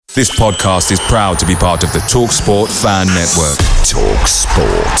This podcast is proud to be part of the TalkSport Fan Network.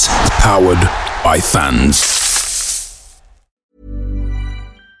 TalkSport. Powered by fans.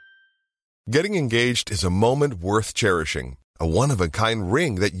 Getting engaged is a moment worth cherishing. A one-of-a-kind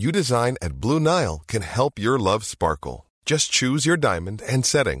ring that you design at Blue Nile can help your love sparkle. Just choose your diamond and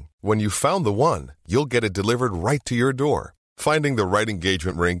setting. When you've found the one, you'll get it delivered right to your door. Finding the right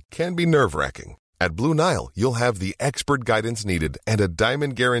engagement ring can be nerve-wracking. At Blue Nile, you'll have the expert guidance needed and a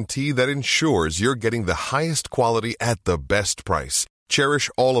diamond guarantee that ensures you're getting the highest quality at the best price. Cherish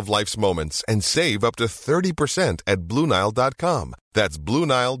all of life's moments and save up to 30% at BlueNile.com. That's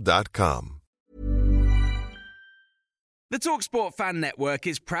BlueNile.com. The TalkSport Fan Network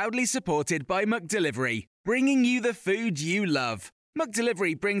is proudly supported by McDelivery, bringing you the food you love.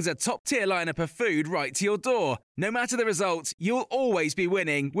 McDelivery brings a top-tier lineup of food right to your door. No matter the result, you'll always be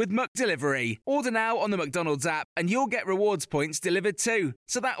winning with McDelivery. Order now on the McDonald's app and you'll get rewards points delivered too.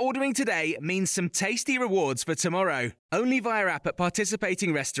 So that ordering today means some tasty rewards for tomorrow. Only via app at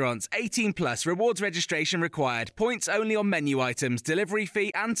participating restaurants. 18 plus. Rewards registration required. Points only on menu items. Delivery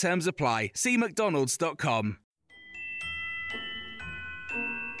fee and terms apply. See mcdonalds.com.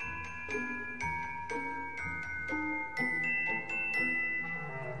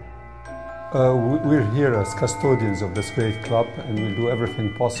 We're here as custodians of this great club, and we'll do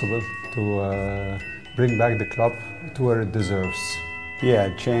everything possible to bring back the club to where it deserves.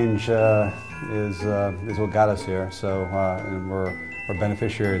 Yeah, change is what got us here. So and we're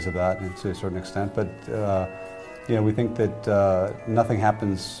beneficiaries of that to a certain extent. But we think that nothing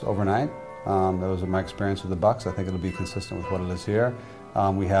happens overnight. Those are my experience with the Bucks. I think it'll be consistent with what it is here.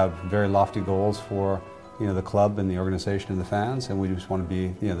 We have very lofty goals for the club and the organization and the fans, and we just want to be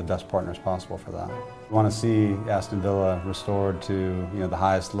the best partners possible for that. We want to see Aston Villa restored to the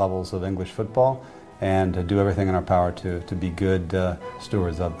highest levels of English football, and do everything in our power to be good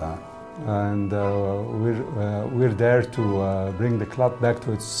stewards of that. And we're there to bring the club back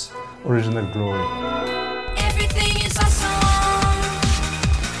to its original glory. Everything is awesome.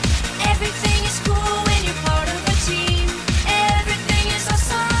 Everything is cool when you're part of a team. Everything is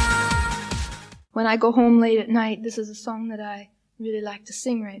awesome. When I go home late at night, this is a song that I really like to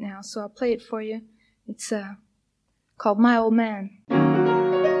sing right now, so I'll play it for you. It's called My Old Man.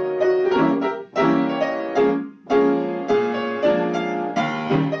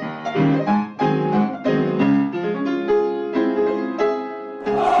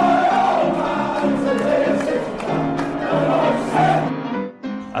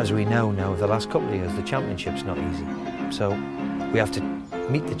 As we know now, the last couple of years, the Championship's not easy. So we have to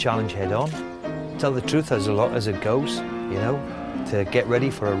meet the challenge head on, tell the truth as a lot as it goes, to get ready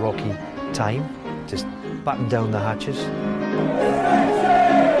for a rocky time, just batten down the hatches.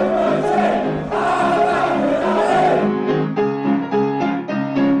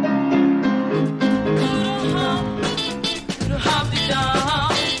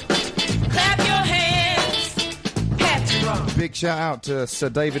 Big shout out to Sir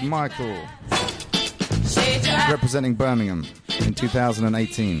David Michael, representing Birmingham in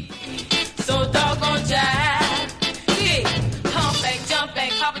 2018. So doggone jive. Yeah. Humpback,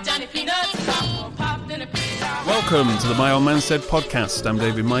 jumpback, Papa Johnny Peanuts. Popped in a pizza. Welcome to the My Old Man Said podcast. I'm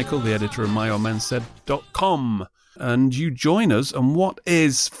David Michael, the editor of myoldmansaid.com. And you join us on what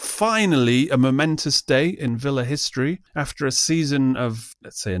is finally a momentous day in Villa history after a season of,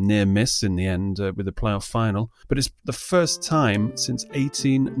 let's say, a near miss in the end with the playoff final. But it's the first time since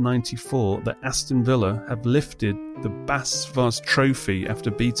 1894 that Aston Villa have lifted the Bass Vase Trophy after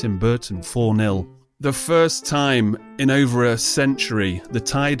beating Burton 4-0. The first time in over a century. The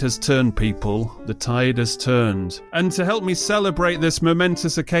tide has turned, people. The tide has turned. And to help me celebrate this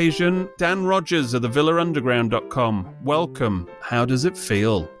momentous occasion, Dan Rogers of the VillaUnderground.com. Welcome. How does it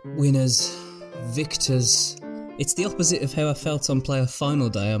feel? Winners, victors. It's the opposite of how I felt on playoff final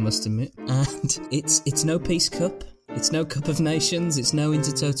day, I must admit. And it's no Peace Cup. It's no Cup of Nations. It's no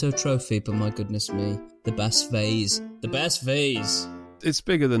Intertoto Trophy. But my goodness me, the Bass Vase. The Bass Vase. It's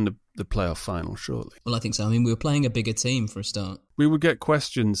bigger than the playoff final, surely. Well, I think so. I mean, we were playing a bigger team for a start. We would get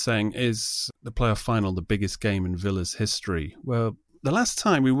questions saying, is the playoff final the biggest game in Villa's history? Well, the last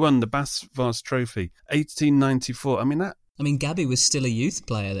time we won the Bass Vase Trophy, 1894, I mean, Gabby was still a youth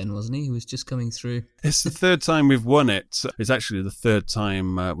player then, wasn't he? He was just coming through. It's the third time we've won it. It's actually the third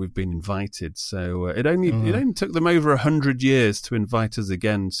time we've been invited. So it only took them over 100 years to invite us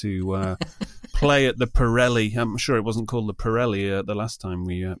again to play at the Pirelli. I'm sure it wasn't called the Pirelli the last time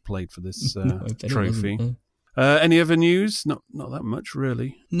we played for this trophy. Any other news? Not that much,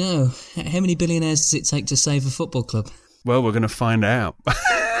 really. No. How many billionaires does it take to save a football club? Well, we're going to find out.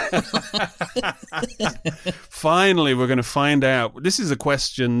 Finally, we're going to find out. This is a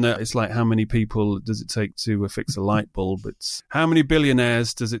question that it's like, how many people does it take to fix a light bulb? It's how many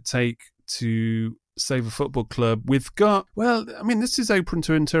billionaires does it take to save a football club? We've got, well, I mean, this is open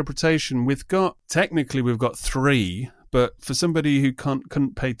to interpretation. Technically, we've got 3. But for somebody who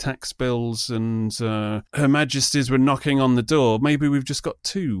couldn't pay tax bills and Her Majesties were knocking on the door, maybe we've just got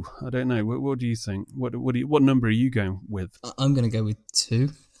 2. I don't know. What do you think? What number are you going with? I'm going to go with 2.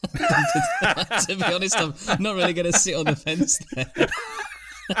 To be honest, I'm not really going to sit on the fence there.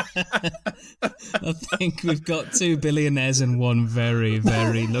 I think we've got 2 billionaires and 1 very,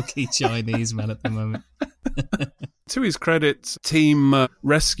 very lucky Chinese man at the moment. To his credit, Team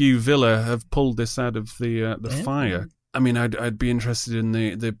Rescue Villa have pulled this out of the fire. I mean, I'd be interested in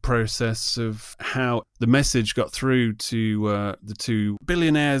the process of how the message got through to the 2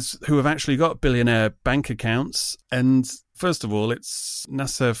 billionaires who have actually got billionaire bank accounts. And first of all, it's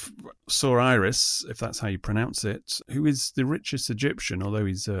Nassef Sourairis, if that's how you pronounce it, who is the richest Egyptian, although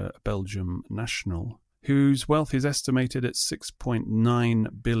he's a Belgium national, whose wealth is estimated at $6.9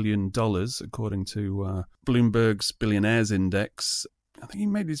 billion, according to Bloomberg's Billionaires Index. I think he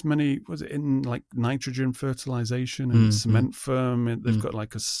made his money, was it in like nitrogen fertilization and cement firm? They've got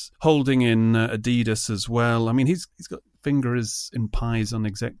like a holding in Adidas as well. I mean, he's got fingers in pies on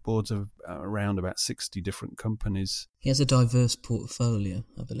exec boards of around about 60 different companies. He has a diverse portfolio,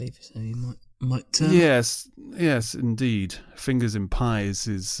 I believe, so he might Yes, indeed. Fingers in pies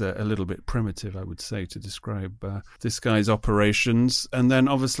is a little bit primitive, I would say, to describe this guy's operations. And then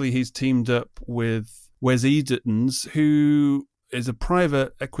obviously he's teamed up with Wes Edens, who is a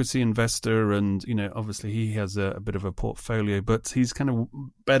private equity investor, and obviously he has a bit of a portfolio, but he's kind of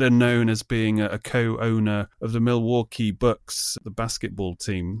better known as being a co-owner of the Milwaukee Bucks, the basketball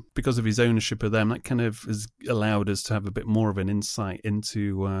team. Because of his ownership of them, that kind of has allowed us to have a bit more of an insight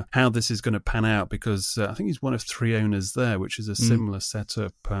into how this is going to pan out, because I think he's one of 3 owners there, which is a similar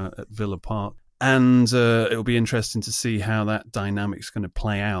setup at Villa Park. And it'll be interesting to see how that dynamic's going to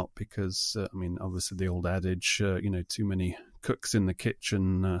play out, because, obviously the old adage, too many cooks in the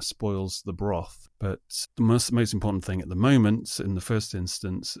kitchen spoils the broth. But the most important thing at the moment, in the first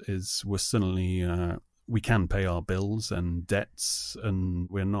instance, is we're suddenly we can pay our bills and debts, and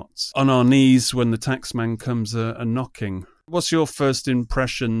we're not on our knees when the taxman comes a knocking. What's your first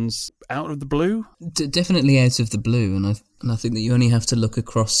impressions out of the blue? Definitely out of the blue, and I think that you only have to look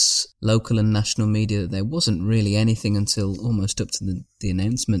across local and national media that there wasn't really anything until almost up to the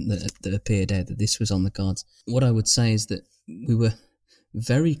announcement that appeared out that this was on the cards. What I would say is that we were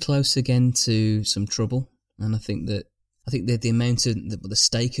very close again to some trouble, and I think that the amount of the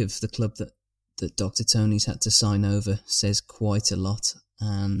stake of the club that Dr. Tony's had to sign over says quite a lot.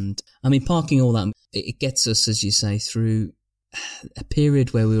 And I mean, parking all that, it gets us, as you say, through a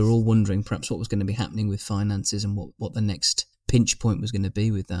period where we were all wondering perhaps what was going to be happening with finances and what the next pinch point was going to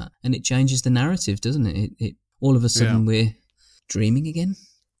be with that. And it changes the narrative, doesn't it? It all of a sudden we're dreaming again,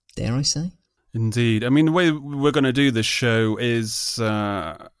 dare I say? Indeed. I mean, the way we're going to do this show is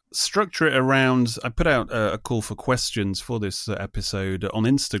structure it around. I put out a call for questions for this episode on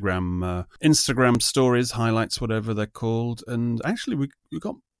Instagram. Instagram stories, highlights, whatever they're called. And actually, we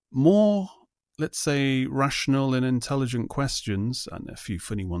got more, let's say, rational and intelligent questions, and a few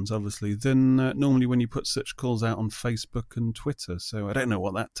funny ones, obviously, than normally when you put such calls out on Facebook and Twitter. So I don't know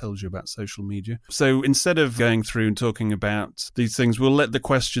what that tells you about social media. So instead of going through and talking about these things, we'll let the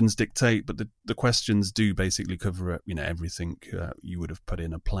questions dictate, but the questions do basically cover everything you would have put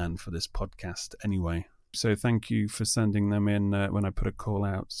in a plan for this podcast anyway. So thank you for sending them in when I put a call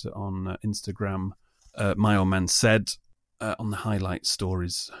out on Instagram. My old man said on the highlight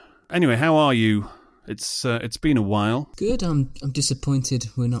stories. Anyway, how are you? It's been a while. Good. I'm disappointed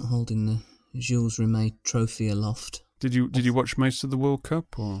we're not holding the Jules Rimet trophy aloft. Did you watch most of the World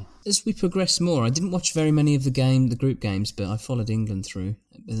Cup? Or as we progress more, I didn't watch very many of the group games, but I followed England through,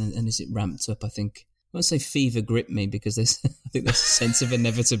 and as it ramped up, I think I won't say fever gripped me, because I think there's a sense of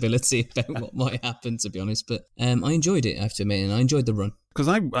inevitability about what might happen, to be honest. But I enjoyed it, I have to admit, and I enjoyed the run. Because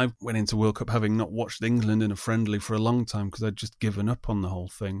I went into World Cup having not watched England in a friendly for a long time, because I'd just given up on the whole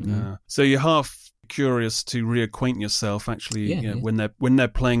thing. So you're half curious to reacquaint yourself, actually, when they're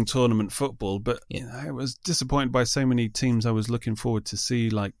playing tournament football. But I was disappointed by so many teams I was looking forward to see,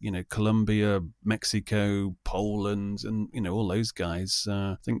 like Colombia, Mexico, Poland, and all those guys.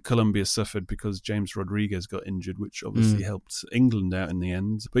 I think Colombia suffered because James Rodriguez got injured, which obviously helped England out in the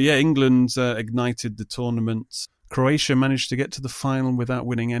end. But yeah, England ignited the tournament. Croatia managed to get to the final without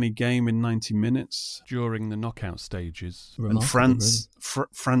winning any game in 90 minutes during the knockout stages. And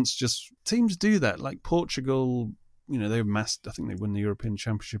France just, teams do that. Like Portugal, they were massed. I think they won the European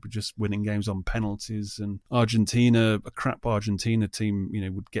Championship with just winning games on penalties. And Argentina, a crap Argentina team,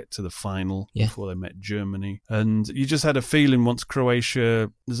 would get to the final before they met Germany. And you just had a feeling once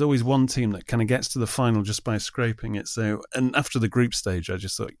Croatia, there's always one team that kind of gets to the final just by scraping it. So, and after the group stage, I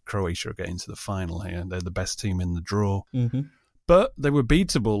just thought Croatia are getting to the final here. They're the best team in the draw. Mm-hmm. But they were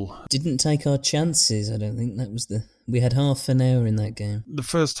beatable. Didn't take our chances, I don't think. We had half an hour in that game. The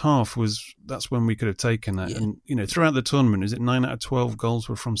first half that's when we could have taken that. Yeah. And, throughout the tournament, is it 9 out of 12 goals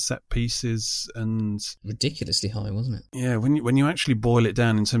were from set pieces? And ridiculously high, wasn't it? Yeah, when you actually boil it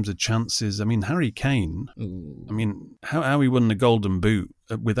down in terms of chances, I mean, Harry Kane, how he won the Golden Boot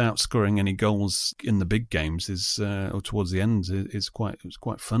without scoring any goals in the big games or towards the end it was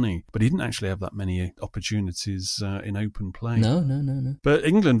quite funny. But he didn't actually have that many opportunities in open play. No. But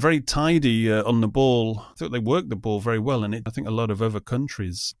England very tidy on the ball. I thought they worked the ball very well, and I think a lot of other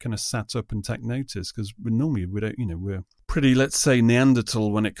countries kind of sat up and take notice because normally we're pretty, let's say,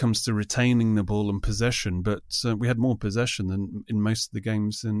 Neanderthal when it comes to retaining the ball and possession, but we had more possession than in most of the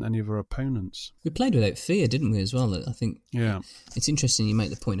games than any of our opponents. We played without fear, didn't we, as well? I think it's interesting you make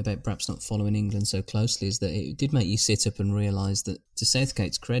the point about perhaps not following England so closely, is that it did make you sit up and realise that, to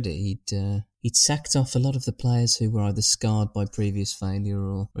Southgate's credit, he'd sacked off a lot of the players who were either scarred by previous failure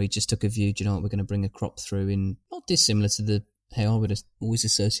or he just took a view, do you know what, we're going to bring a crop through in, not dissimilar to how I would always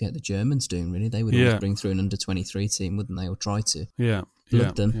associate the Germans doing, really. They would always bring through an under-23 team, wouldn't they, or try to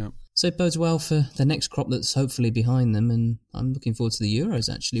flood them. Yeah. So it bodes well for the next crop that's hopefully behind them, and I'm looking forward to the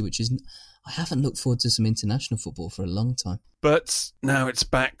Euros, actually, which is... I haven't looked forward to some international football for a long time. But now it's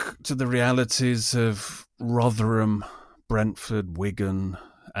back to the realities of Rotherham, Brentford, Wigan,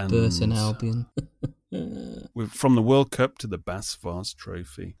 and Burton Albion. From the World Cup to the Bass Vase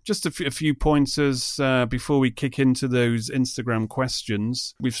Trophy. Just a few pointers before we kick into those Instagram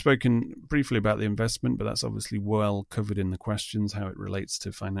questions. We've spoken briefly about the investment, but that's obviously well covered in the questions, how it relates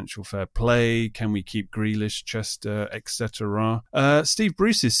to financial fair play, can we keep Grealish, Chester, etc. Steve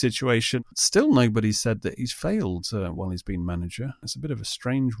Bruce's situation, still nobody said that he's failed while he's been manager. It's a bit of a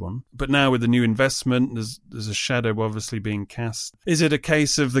strange one. But now with the new investment, there's a shadow obviously being cast. Is it a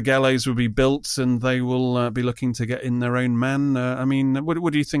case of the gallows will be built and they will be looking to get in their own man?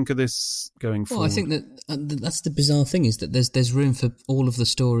 What do you think of this going forward? Well, I think that that's the bizarre thing, is that there's room for all of the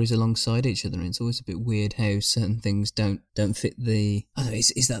stories alongside each other, and it's always a bit weird how certain things don't fit the... I don't know,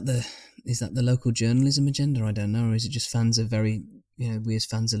 is that the local journalism agenda? I don't know, or is it just fans are very... we as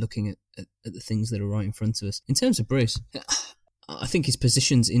fans are looking at the things that are right in front of us. In terms of Bruce... I think his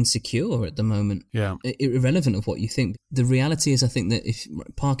position's insecure at the moment. Yeah. Irrelevant of what you think. The reality is, I think that if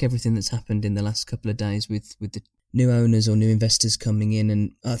park everything that's happened in the last couple of days with the new owners or new investors coming in,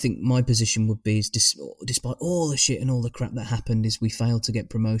 and I think my position would be, is despite all the shit and all the crap that happened, is we failed to get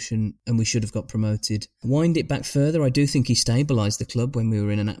promotion and we should have got promoted. Wind it back further, I do think he stabilised the club when we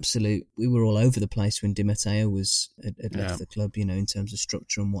were in an absolute... We were all over the place when Di Matteo had left the club, in terms of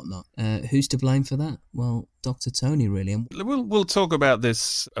structure and whatnot. Who's to blame for that? Well, Dr. Tony, really. We'll talk about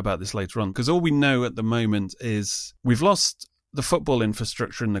this later on, because all we know at the moment is we've lost the football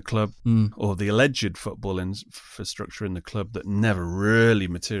infrastructure in the club, or the alleged football infrastructure in the club that never really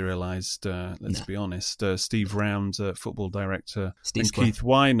materialised, let's be honest. Steve Round, football director, and Keith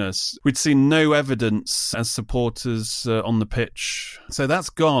Weiner. We'd seen no evidence as supporters on the pitch. So that's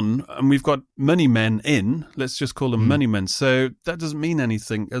gone, and we've got money men in. Let's just call them money men. So that doesn't mean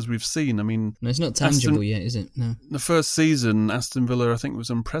anything, as we've seen. I mean... No, it's not tangible yet, is it? No. The first season, Aston Villa, I think, was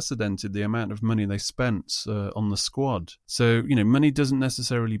unprecedented, the amount of money they spent on the squad. So, money doesn't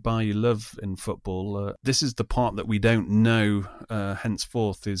necessarily buy you love in football. This is the part that we don't know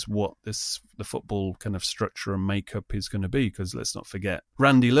henceforth, is what the football kind of structure and makeup is going to be, because let's not forget,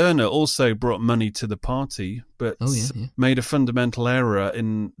 Randy Lerner also brought money to the party, but made a fundamental error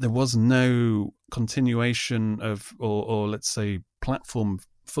in there was no continuation of, or let's say, platform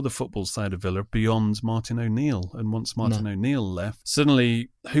for the football side of Villa beyond Martin O'Neill. And once Martin O'Neill left, suddenly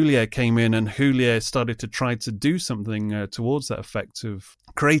Houllier came in, and Houllier started to try to do something towards that effect of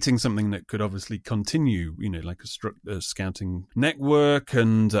creating something that could obviously continue, like a scouting network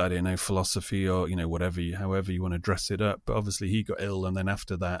and, I don't know, philosophy or, whatever, however you want to dress it up. But obviously he got ill, and then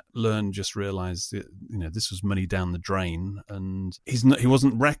after that, Learn just realised that, this was money down the drain, and he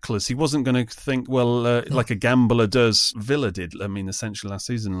wasn't reckless. He wasn't going to think, like a gambler does. Villa did, essentially last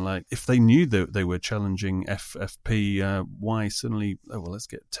season, like if they knew that they were challenging FFP, why suddenly, let's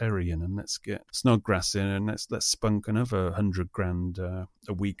get Terry in, and let's get Snodgrass in, and let's spunk another $100,000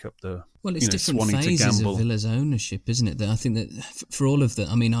 a week up the. Well, it's different wanting phases to gamble. of Villa's ownership, isn't it? That I think that for all of that,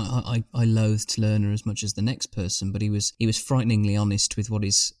 I mean, I loathed Lerner as much as the next person, but he was frighteningly honest with what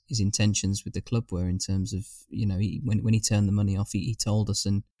his intentions with the club were in terms of, you know, when he turned the money off, he told us,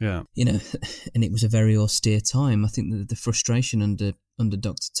 and yeah, you know, and it was a very austere time. I think that the frustration under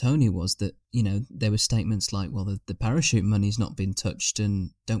Dr. Tony was that, you know, there were statements like, well, the parachute money's not been touched and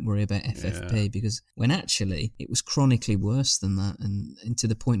don't worry about FFP, because when actually it was chronically worse than that, and to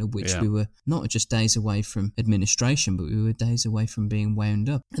the point at which we were not just days away from administration, but we were days away from being wound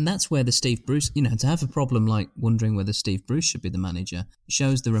up. And that's where the Steve Bruce, you know, to have a problem like wondering whether Steve Bruce should be the manager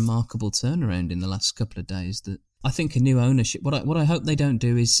shows the remarkable turnaround in the last couple of days. That I think a new ownership, what I hope they don't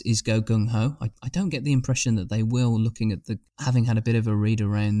do is go gung-ho. I don't get the impression that they will, looking at having had a bit of a read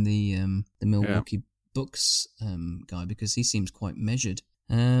around the Milwaukee Bucks guy, because he seems quite measured.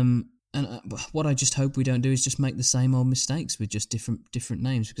 And what I just hope we don't do is just make the same old mistakes with just different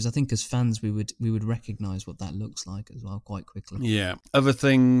names, because I think as fans we would recognise what that looks like as well quite quickly. Yeah. Other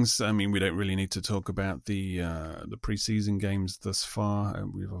things, I mean, we don't really need to talk about the pre-season games thus far.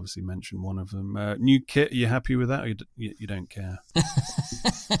 We've obviously mentioned one of them. New kit, are you happy with that, or you don't care?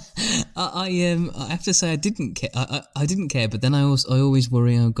 I have to say I didn't care. I didn't care, but then I always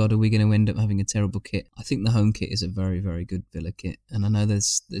worry, oh God, are we going to end up having a terrible kit? I think the home kit is a very, very good Villa kit, and I know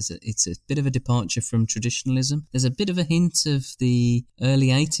it's a bit of a departure from traditionalism. There's a bit of a hint of the early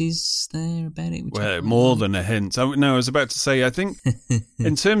 80s there about it. Well, more than a hint. I was about to say, I think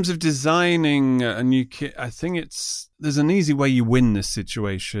in terms of designing a new kit, I think there's an easy way you win this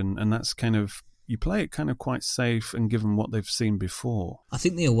situation, and that's kind of, you play it kind of quite safe and given what they've seen before. I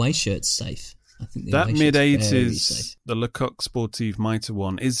think the away shirt's safe. I think the that mid-80s, safe. the Lecoq Sportive Mitre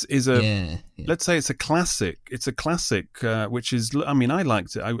one is a, let's say it's a classic. It's a classic, which is, I mean, I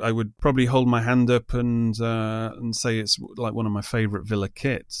liked it. I would probably hold my hand up and say it's like one of my favourite Villa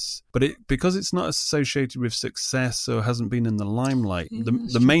kits. But because it's not associated with success or hasn't been in the limelight,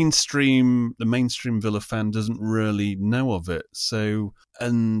 the mainstream Villa fan doesn't really know of it. So,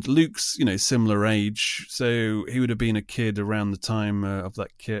 and Luke's, you know, similar age, so he would have been a kid around the time of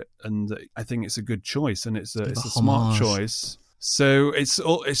that kit, and I think it's a good choice, and it's a smart choice. So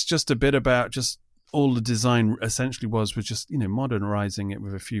it's just a bit about just all the design essentially was just, you know, modernising it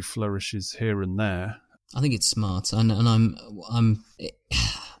with a few flourishes here and there. I think it's smart, and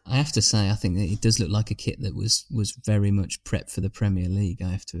I have to say, I think that it does look like a kit that was very much prepped for the Premier League, I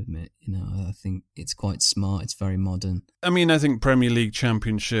have to admit. You know, I think it's quite smart, it's very modern. I mean, I think Premier League,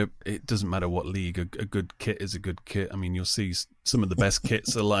 Championship, it doesn't matter what league, a good kit is a good kit. I mean, you'll see some of the best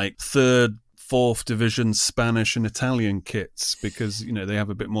kits are like third, fourth division Spanish and Italian kits, because, you know, they have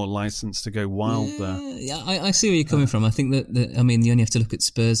a bit more license to go wild there. Yeah, I see where you're coming from. I think that I mean, you only have to look at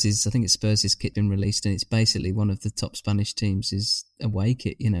Spurs'. I think it's Spurs' kit been released, and it's basically one of the top Spanish teams' away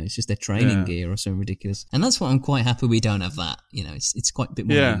kit. You know, it's just their training gear or something ridiculous, and that's why I'm quite happy we don't have that. You know, it's quite a bit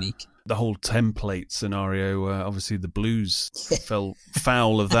more unique. The whole template scenario, obviously the Blues fell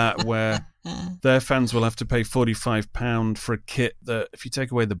foul of that, where their fans will have to pay £45 for a kit that, if you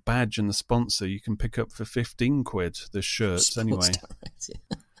take away the badge and the sponsor, you can pick up for £15, the shirts anyway.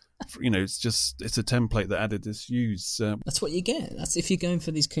 You know, it's a template that Adidas use. That's what you get. That's if you're going for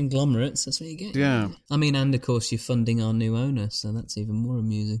these conglomerates, that's what you get. Yeah. I mean, and of course you're funding our new owner, so that's even more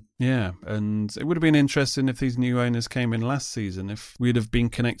amusing. Yeah, and it would have been interesting if these new owners came in last season, if we'd have been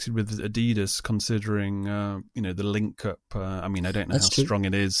connected with Adidas, considering, you know, the link up. I mean, I don't know how strong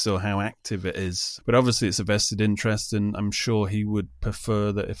it is or how active it is, but obviously it's a vested interest, and I'm sure he would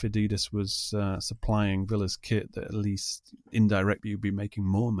prefer that if Adidas was supplying Villa's kit, that at least indirectly you'd be making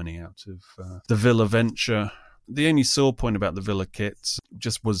more money out of the Villa venture. The only sore point about the Villa kit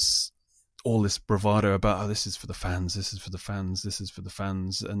just was all this bravado about, oh, this is for the fans, this is for the fans, this is for the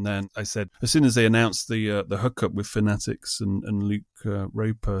fans. And then I said, as soon as they announced the hookup with Fanatics and Luke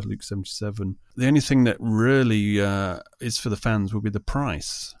Roper, Luke 77, the only thing that really is for the fans will be the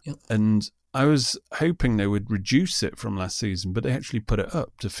price. Yep. And I was hoping they would reduce it from last season, but they actually put it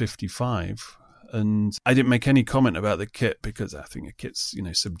up to 55. And I didn't make any comment about the kit because I think a kit's, you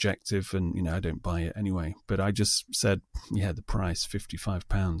know, subjective, and, you know, I don't buy it anyway. But I just said, yeah, the price,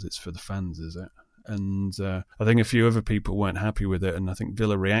 £55, it's for the fans, is it? And I think a few other people weren't happy with it, and I think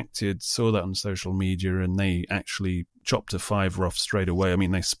Villa reacted, saw that on social media, and they actually chopped a £5 off straight away. I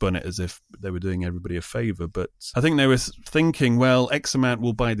mean, they spun it as if they were doing everybody a favour, but I think they were thinking, well, X amount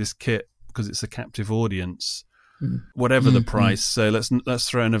will buy this kit because it's a captive audience. Whatever the price, so let's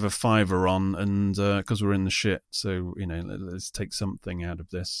throw another £5 on, and because we're in the shit, so, you know, let's take something out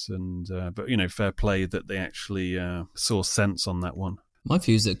of this. And but, you know, fair play that they actually saw sense on that one. My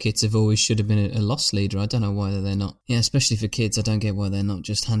view is that kits have always should have been a loss leader. I don't know why they're not. Yeah, especially for kids, I don't get why they're not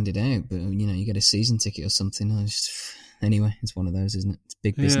just handed out. But, you get a season ticket or something. Anyway, it's one of those, isn't it? It's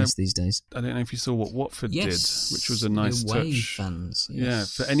big business these days. I don't know if you saw what Watford did, which was a nice away touch. Fans, Yeah,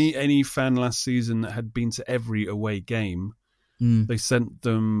 for any fan last season that had been to every away game, they sent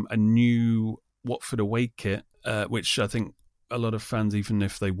them a new Watford away kit, which I think a lot of fans, even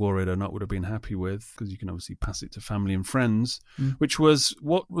if they wore it or not, would have been happy with, because you can obviously pass it to family and friends, which was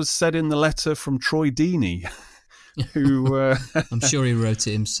what was said in the letter from Troy Deeney, who... I'm sure he wrote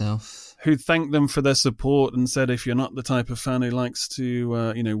it himself. Who thanked them for their support and said, if you're not the type of fan who likes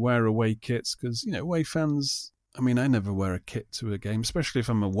to, wear away kits, because, away fans... I mean, I never wear a kit to a game, especially if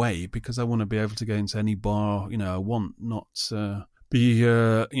I'm away, because I want to be able to go into any bar, I want, not... be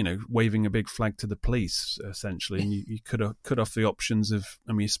waving a big flag to the police, essentially, and you cut off the options of,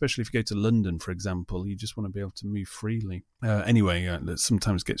 especially if you go to London, for example, you just want to be able to move freely. That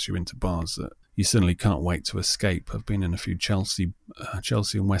sometimes gets you into bars that you certainly can't wait to escape. I've been in a few Chelsea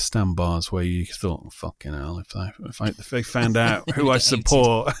and West Ham bars where you thought, fucking hell, if they found out who I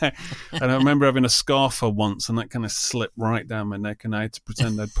support. And I remember having a scarf on once, and that kind of slipped right down my neck, and I had to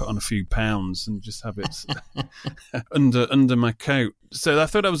pretend I'd put on a few pounds and just have it under my coat. So I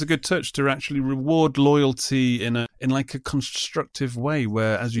thought that was a good touch to actually reward loyalty in a constructive way,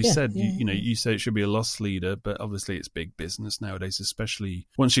 where, as you said, you say it should be a loss leader, but obviously it's big business nowadays, especially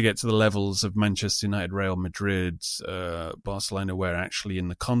once you get to the levels of Manchester United, Real Madrid, Barcelona, where actually in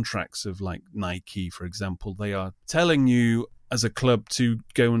the contracts of like Nike, for example, they are telling you as a club to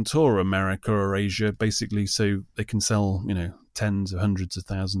go and tour America or Asia, basically so they can sell, tens of hundreds of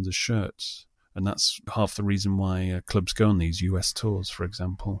thousands of shirts. And that's half the reason why clubs go on these US tours, for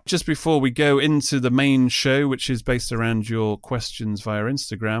example. Just before we go into the main show, which is based around your questions via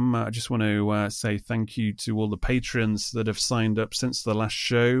Instagram, I just want to say thank you to all the patrons that have signed up since the last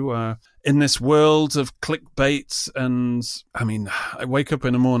show. In this world of clickbait, and I wake up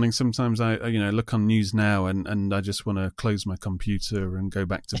in the morning, sometimes I look on News Now and I just want to close my computer and go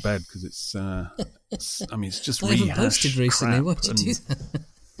back to bed, because it's just rehash. I haven't posted recently. Why'd you do that?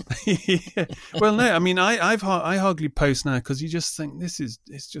 Yeah. Well, no, I hardly post now, because you just think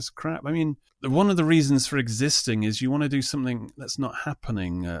it's just crap. One of the reasons for existing is you want to do something that's not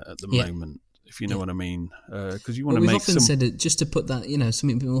happening at the moment, if you know what I mean, because you want to make. We've often said it just to put that,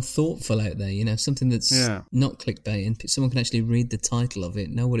 something a bit more thoughtful out there, something that's not clickbait, and someone can actually read the title of it,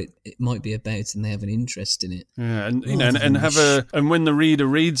 know what it might be about, and they have an interest in it. Yeah, and and when the reader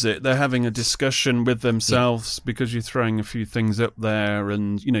reads it, they're having a discussion with themselves, because you're throwing a few things up there,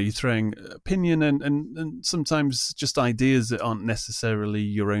 and you're throwing opinion and sometimes just ideas that aren't necessarily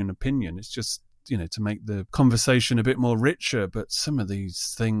your own opinion. It's just, to make the conversation a bit more richer. But some of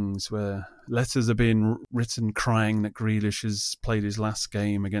these things where letters are being written crying that Grealish has played his last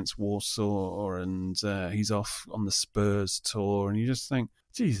game against Warsaw, and he's off on the Spurs tour, and you just think,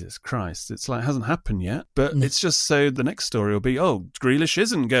 Jesus Christ, it's like it hasn't happened yet. But it's just so the next story will be, Grealish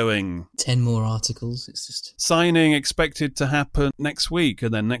isn't going. 10 more articles. It's just... Signing expected to happen next week,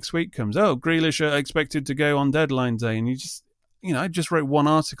 and then next week comes, Grealish expected to go on deadline day, and you just... I just wrote one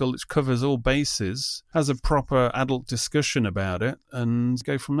article which covers all bases, has a proper adult discussion about it, and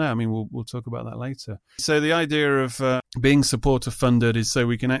go from there. We'll talk about that later. So the idea of being supporter funded is so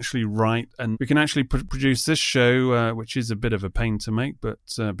we can actually write, and we can actually produce this show, which is a bit of a pain to make, but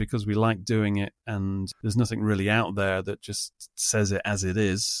because we like doing it, and there's nothing really out there that just says it as it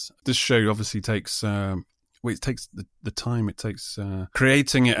is. This show obviously takes... it takes the time it takes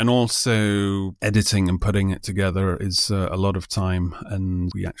creating it, and also editing and putting it together is a lot of time.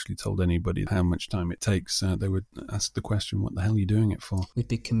 And we actually told anybody how much time it takes, they would ask the question, what the hell are you doing it for? We'd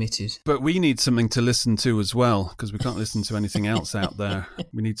be committed. But we need something to listen to as well, because we can't listen to anything else out there.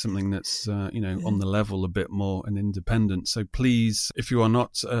 We need something that's on the level a bit more and independent. So please, if you are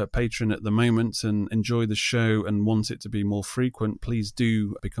not a patron at the moment and enjoy the show and want it to be more frequent, please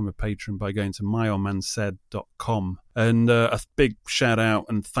do become a patron by going to myoldmansaid.com. And a big shout out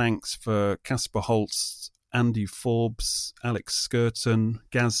and thanks for Casper Holtz, Andy Forbes, Alex Skirton,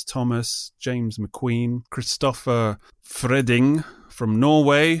 Gaz Thomas, James McQueen, Christopher Freding from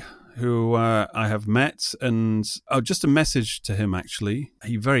Norway, who I have met, and just a message to him, actually.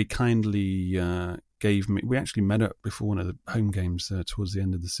 He very kindly gave me, we actually met up before one of the home games towards the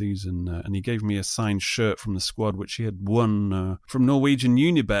end of the season, and he gave me a signed shirt from the squad, which he had won from Norwegian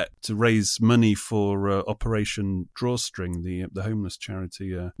Unibet to raise money for Operation Drawstring, the homeless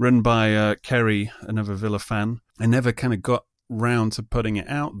charity run by Kerry, another Villa fan. I never kind of got round to putting it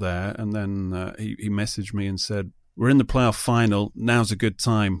out there, and then he messaged me and said, we're in the playoff final, now's a good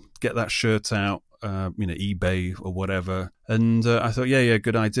time, get that shirt out. eBay or whatever. And I thought, yeah,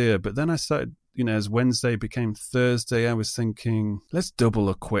 good idea. But then I started, as Wednesday became Thursday, I was thinking, let's double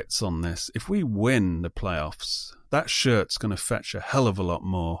or quits on this. If we win the playoffs, that shirt's going to fetch a hell of a lot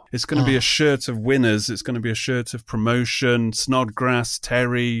more. It's going to be a shirt of winners. It's going to be a shirt of promotion, Snodgrass,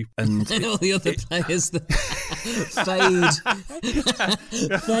 Terry, and all the other players that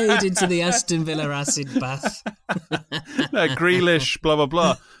fade into the Aston Villa acid bath. Grealish, blah, blah,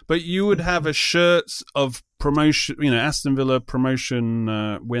 blah. But you would have a shirt of promotion, Aston Villa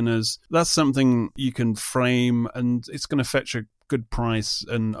promotion winners. That's something you can frame, and it's going to fetch a good price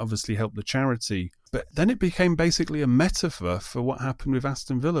and obviously help the charity. But then it became basically a metaphor for what happened with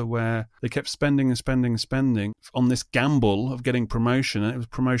Aston Villa, where they kept spending and spending and spending on this gamble of getting promotion, and it was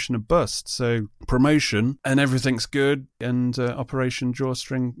promotion or bust. So promotion and everything's good, and Operation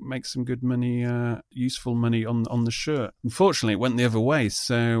Drawstring makes some good money, useful money on the shirt. Unfortunately, it went the other way,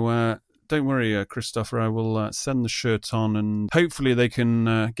 so don't worry, Christopher, I will send the shirt on, and hopefully they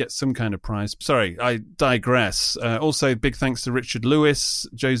can get some kind of prize. Sorry, I digress. Also, big thanks to Richard Lewis,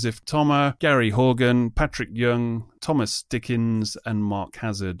 Joseph Thomas, Gary Horgan, Patrick Young, Thomas Dickens, and Mark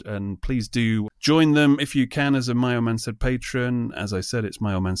Hazard. And please do join them if you can as a My Old Man Said patron. As I said, it's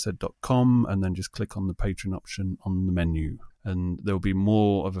myoldmansaid.com, and then just click on the patron option on the menu. And there'll be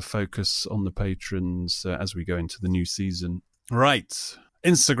more of a focus on the patrons as we go into the new season. Right.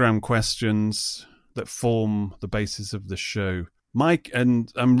 Instagram questions that form the basis of the show. Mike,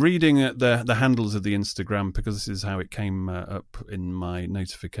 and I'm reading the handles of the Instagram because this is how it came up in my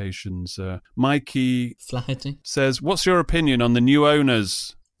notifications. Mikey Flaherty says, what's your opinion on the new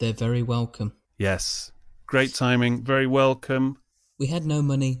owners? They're very welcome. Yes. Great timing. Very welcome. We had no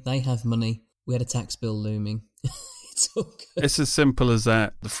money. They have money. We had a tax bill looming. It's all good. It's as simple as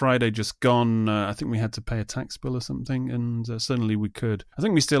that. The Friday just gone. I think we had to pay a tax bill or something, and suddenly we could. I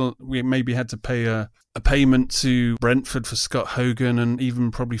think we maybe had to pay a payment to Brentford for Scott Hogan, and even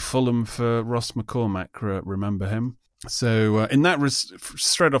probably Fulham for Ross McCormack. Remember him? So in that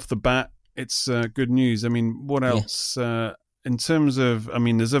straight off the bat, it's good news. I mean, what else? Yeah. In terms of,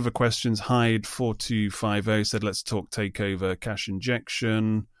 there's other questions. Hyde 4250 said, "Let's talk takeover, cash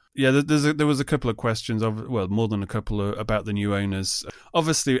injection." Yeah, there was a couple of questions, more than a couple about the new owners.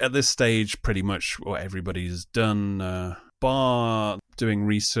 Obviously, at this stage, pretty much what everybody's done, bar doing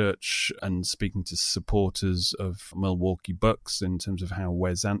research and speaking to supporters of Milwaukee Bucks in terms of how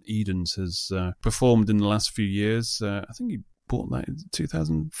Wes Edens has performed in the last few years. I think he bought that in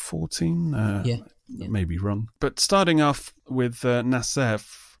 2014. Yeah. May be wrong. But starting off with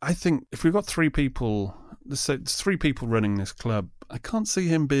Nassef, I think if we've got three people running this club, I can't see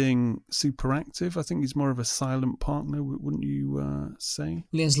him being super active. I think he's more of a silent partner, wouldn't you say?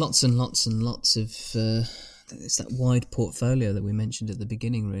 Well, he has lots and lots and lots of... it's that wide portfolio that we mentioned at the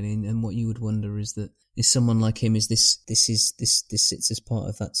beginning, really. And what you would wonder is someone like him, this sits as part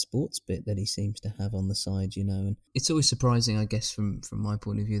of that sports bit that he seems to have on the side, And it's always surprising, I guess, from my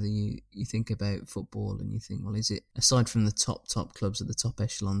point of view, that you think about football and you think, well, is it, aside from the top clubs at the top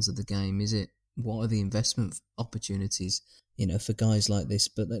echelons of the game, what are the investment opportunities, for guys like this?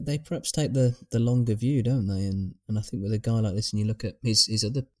 But they perhaps take the longer view, don't they? And I think with a guy like this, and you look at his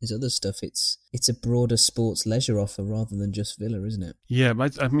other stuff, it's a broader sports leisure offer rather than just Villa, isn't it? Yeah,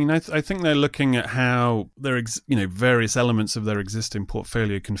 I think they're looking at how their various elements of their existing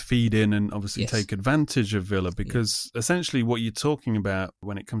portfolio can feed in and obviously take advantage of Villa, because essentially what you're talking about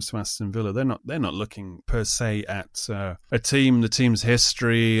when it comes to Aston Villa, they're not looking per se at the team's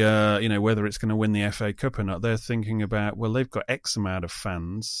history, whether it's going to win the FA Cup or not. They're thinking about, well, they've got X amount of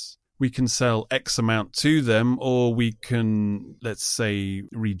fans. We can sell X amount to them, or we can, let's say,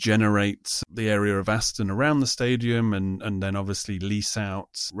 regenerate the area of Aston around the stadium and then obviously lease out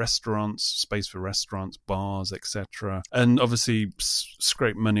space for restaurants, bars, etc. And obviously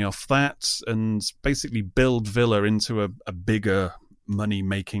scrape money off that and basically build Villa into a bigger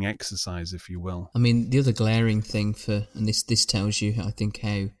money-making exercise, if you will. The other glaring thing and this tells you, I think,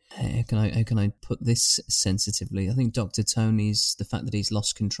 how can I put this sensitively? I think Dr. Tony's, the fact that he's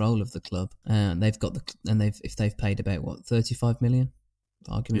lost control of the club, and if they've paid about 35 million,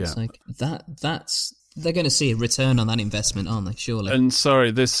 for argument's sake, that's they're going to see a return on that investment, aren't they? Surely. And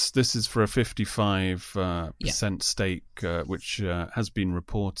sorry, this is for a 55% stake, which has been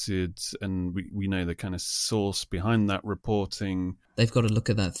reported, and we know the kind of source behind that reporting. They've got to look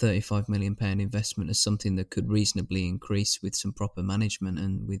at that £35 million investment as something that could reasonably increase with some proper management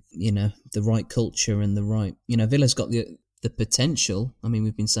and with the right culture and the right. Villa's got the potential.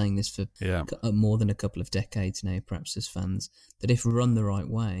 We've been saying this for more than a couple of decades now, perhaps as fans, that if we run the right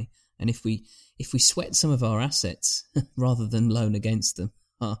way, and if we sweat some of our assets rather than loan against them,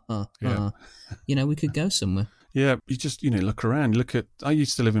 We could go somewhere. Yeah, you just, look around. I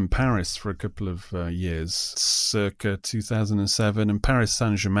used to live in Paris for a couple of years, circa 2007, and Paris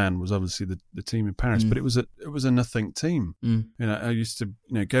Saint-Germain was obviously the team in Paris, but it was a nothing team. I used to,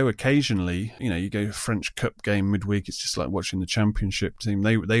 go occasionally. You go to a French Cup game midweek. It's just like watching the Championship team.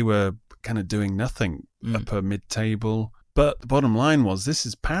 They were kind of doing nothing, upper mid-table. But the bottom line was, this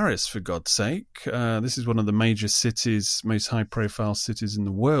is Paris, for God's sake. This is one of the major cities, most high-profile cities in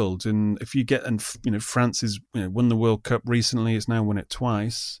the world. And if you get, France has won the World Cup recently. It's now won it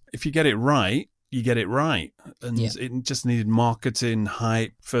twice. If you get it right, you get it right. And it just needed marketing,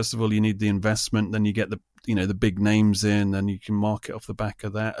 hype. First of all, you need the investment. Then you get the big names in, and you can market off the back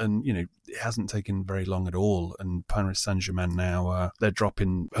of that. And, it hasn't taken very long at all. And Paris Saint-Germain now, they're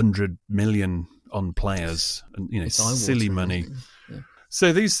dropping 100 million on players and, silly money. Yeah.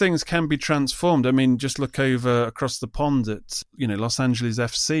 So these things can be transformed. I mean, just look over across the pond at, Los Angeles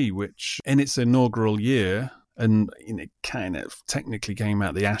FC, which in its inaugural year, and it kind of technically came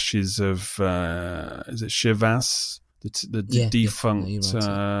out the ashes of, is it Chivas, the defunct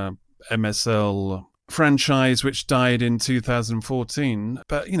MSL franchise, which died in 2014.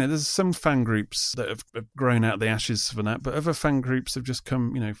 But there's some fan groups that have grown out the ashes for that, but other fan groups have just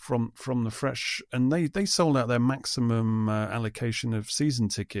come from the fresh, and they sold out their maximum allocation of season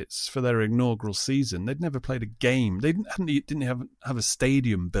tickets for their inaugural season. They'd never played a game. They didn't have a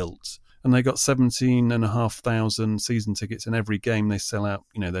stadium built, and they got 17,500 season tickets in every game they sell out,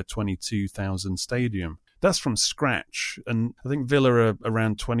 their 22,000 stadium. That's from scratch. And I think Villa are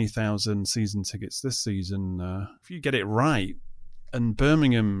around 20,000 season tickets this season. If you get it right, and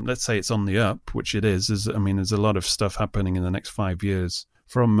Birmingham, let's say it's on the up, which it is. There's a lot of stuff happening in the next 5 years,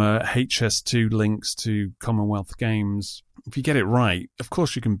 from HS2 links to Commonwealth Games. If you get it right, of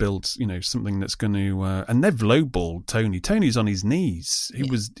course you can build, something that's going to... and they've lowballed Tony. Tony's on his knees. He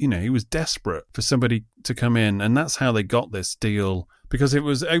was desperate for somebody to come in, and that's how they got this deal. Because it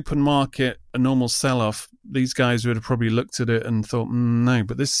was open market, a normal sell-off. These guys would have probably looked at it and thought, no.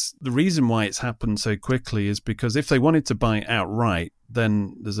 But the reason why it's happened so quickly is because if they wanted to buy it outright,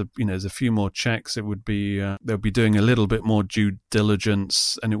 then there's a few more checks. It would be they'll be doing a little bit more due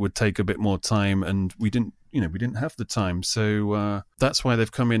diligence, and it would take a bit more time. And we didn't have the time, so that's why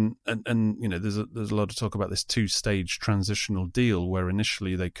they've come in. And there's a lot of talk about this 2-stage transitional deal where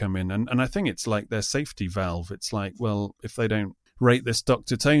initially they come in, and I think it's like their safety valve. It's like, well, if they don't rate this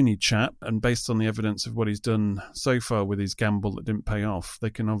Dr. Tony chap, and based on the evidence of what he's done so far with his gamble that didn't pay off, they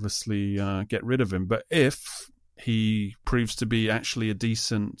can obviously get rid of him. But if he proves to be actually a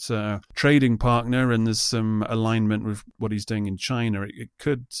decent trading partner, and there's some alignment with what he's doing in China, it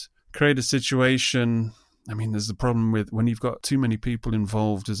could create a situation. I mean, there's the problem with when you've got too many people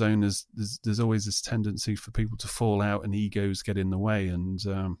involved as owners, there's always this tendency for people to fall out and egos get in the way. And,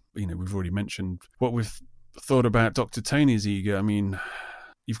 we've already mentioned what we've thought about Dr. Tony's ego. I mean,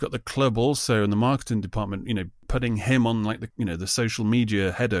 you've got the club also and the marketing department, putting him on like the social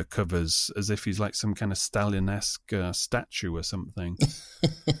media header covers as if he's like some kind of Stalin-esque statue or something.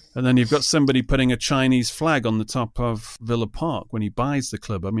 And then you've got somebody putting a Chinese flag on the top of Villa Park when he buys the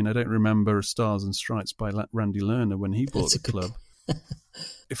club. I mean, I don't remember Stars and Stripes by Randy Lerner when he bought the club.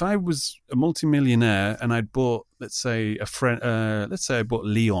 If I was a multimillionaire and I'd bought, let's say I bought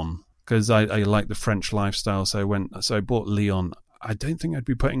Lyon, because I like the French lifestyle, so I bought Lyon. I don't think I'd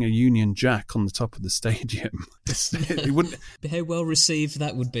be putting a Union Jack on the top of the stadium. It wouldn't. How well received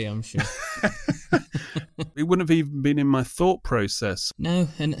that would be, I'm sure. It wouldn't have even been in my thought process. No,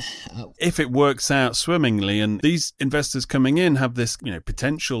 and if it works out swimmingly, and these investors coming in have this,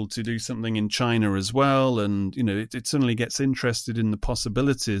 potential to do something in China as well, and it suddenly gets interested in the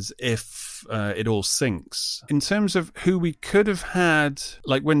possibilities if it all sinks. In terms of who we could have had,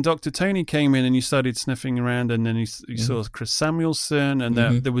 like when Dr. Tony came in and you started sniffing around, and then you saw Chris Samuelson, and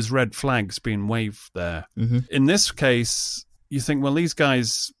there was red flags being waved there. In this case, you think, well, these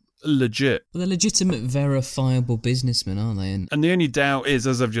guys legit. Well, they're legitimate, verifiable businessmen, aren't they? And the only doubt is,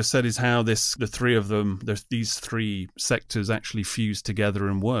 as I've just said, is how the three of them, these three sectors actually fuse together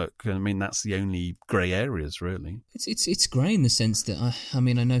and work. I mean, that's the only grey areas, really. It's grey in the sense that I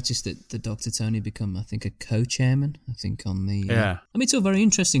noticed that the Dr. Tony become, I think, a co-chairman. I think on the it's all very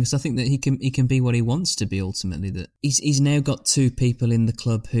interesting because I think that he can be what he wants to be ultimately. That he's now got two people in the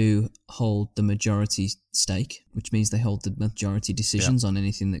club who hold the majority stake, which means they hold the majority decisions on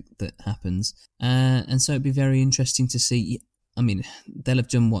anything that happens. And so it'd be very interesting to see. I mean, they'll have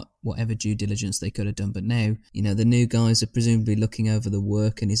done whatever due diligence they could have done, but now, the new guys are presumably looking over the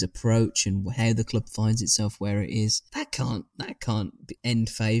work and his approach and how the club finds itself where it is. That can't end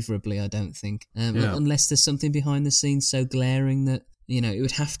favourably, I don't think, unless there's something behind the scenes so glaring that it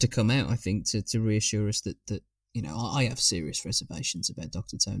would have to come out, I think, to reassure us that I have serious reservations about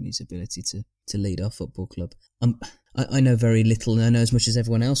Dr. Tony's ability to lead our football club. I know very little, and I know as much as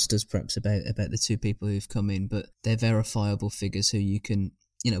everyone else does, perhaps, about the two people who've come in, but they're verifiable figures who you can,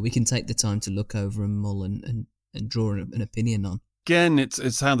 we can take the time to look over and mull and draw an opinion on. Again,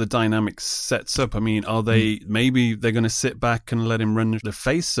 it's how the dynamic sets up. I mean, are they maybe they're going to sit back and let him run the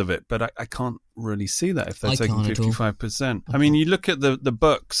face of it? But I can't really see that if they're taking 55%. I mean, you look at the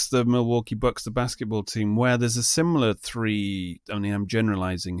Bucks, the Milwaukee Bucks, the basketball team, where there's a similar I'm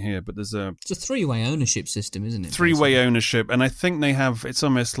generalizing here, but it's a three-way ownership system, isn't it? Three-way ownership, and I think they have, it's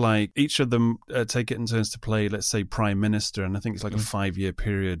almost like each of them take it in turns to play, let's say, prime minister, and I think it's like a 5-year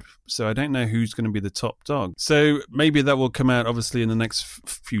period. So I don't know who's going to be the top dog. So maybe that will come out, obviously, in the next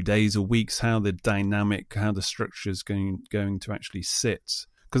few days or weeks, how the structure is going to actually sit.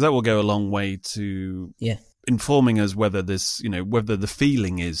 Because that will go a long way to informing us whether this, whether the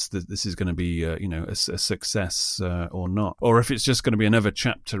feeling is that this is going to be, a success or not, or if it's just going to be another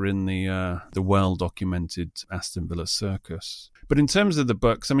chapter in the well-documented Aston Villa circus. But in terms of the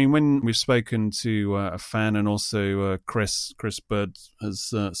Bucks, I mean, when we've spoken to a fan, and also Chris Bird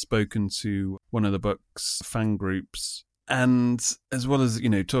has spoken to one of the Bucks fan groups. And as well as,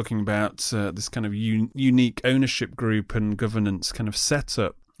 talking about this kind of unique ownership group and governance kind of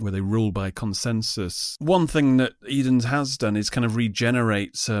setup where they rule by consensus. One thing that Edens has done is kind of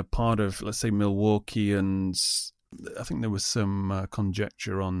regenerate part of, let's say, Milwaukee, and I think there was some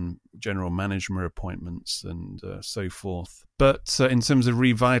conjecture on general management appointments and so forth. But in terms of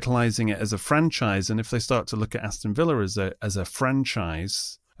revitalizing it as a franchise, and if they start to look at Aston Villa as a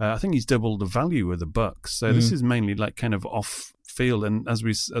franchise, I think he's doubled the value of the Bucks. So this is mainly like kind of off field, and as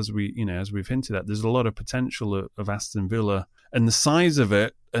we've hinted at, there's a lot of potential of Aston Villa and the size of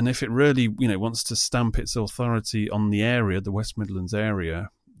it. And if it really, wants to stamp its authority on the area, the West Midlands area,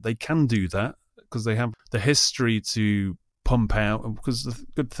 they can do that because they have the history to pump out. Because the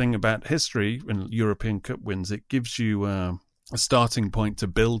good thing about history and European Cup wins, it gives you a starting point to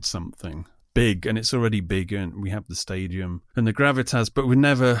build something big, and it's already big, and we have the stadium and the gravitas, but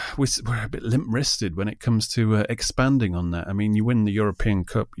we're a bit limp-wristed when it comes to expanding on that. I mean, you win the European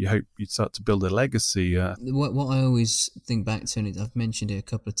Cup, you hope you start to build a legacy. What I always think back to, and I've mentioned it a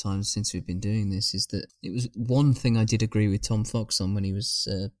couple of times since we've been doing this, is that it was one thing I did agree with Tom Fox on when he was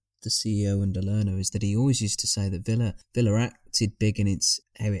the CEO under Lerner, is that he always used to say that Villa acted big in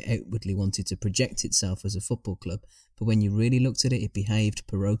how it outwardly wanted to project itself as a football club, but when you really looked at it, it behaved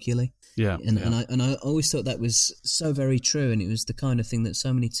parochially. And I always thought that was so very true, and it was the kind of thing that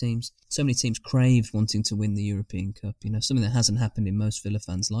so many teams craved, wanting to win the European Cup. Something that hasn't happened in most Villa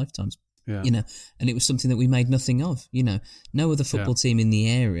fans' lifetimes. And it was something that we made nothing of. No other football team in the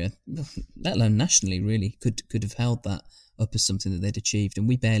area, let alone nationally, really could have held that up as something that they'd achieved, and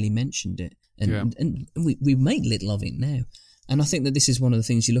we barely mentioned it, and we make little of it now. And I think that this is one of the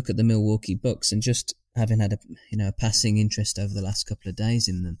things. You look at the Milwaukee Bucks, and just having had a passing interest over the last couple of days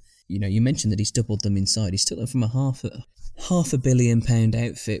in them. You mentioned that he's doubled them inside. He's took them from a half £1 billion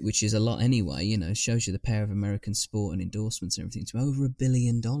outfit, which is a lot anyway. Shows you the power of American sport and endorsements and everything, to over $1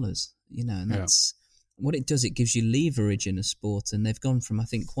 billion. And that's what it does. It gives you leverage in a sport, and they've gone from, I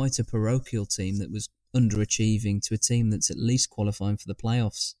think, quite a parochial team that was underachieving to a team that's at least qualifying for the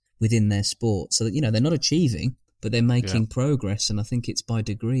playoffs within their sport. So that they're not achieving, but they're making progress, and I think it's by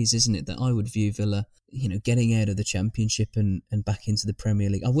degrees, isn't it, that I would view Villa, getting out of the Championship and back into the Premier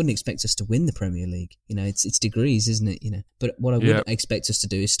League. I wouldn't expect us to win the Premier League. It's degrees, isn't it? But what I would expect us to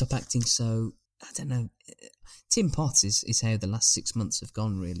do is stop acting so, I don't know, Tim Potts is how the last 6 months have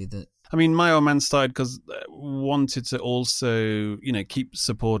gone, really. That I mean, my old man started because wanted to also, keep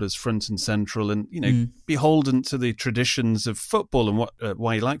supporters front and central, and beholden to the traditions of football and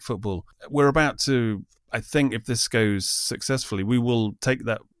why you like football. We're about to, I think, if this goes successfully, we will take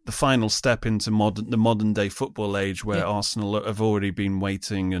the final step into the modern day football age, where Arsenal have already been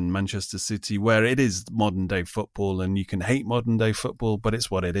waiting, and Manchester City, where it is modern day football, and you can hate modern day football, but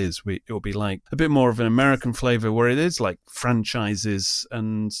it's what it is. It will be like a bit more of an American flavour, where it is like franchises,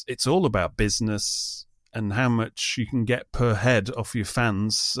 and it's all about business and how much you can get per head off your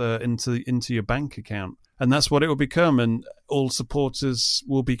fans into your bank account. And that's what it will become, and all supporters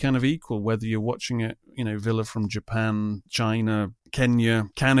will be kind of equal, whether you're watching it, Villa from Japan, China, Kenya,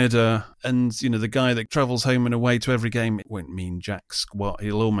 Canada, and, the guy that travels home and away to every game, it won't mean jack squat.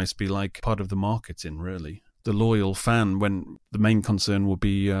 He'll almost be like part of the marketing, really. the loyal fan, when the main concern will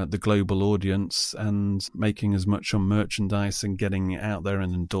be the global audience and making as much on merchandise and getting it out there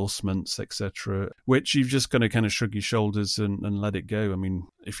and endorsements, etc., which you've just got to kind of shrug your shoulders and let it go. I mean,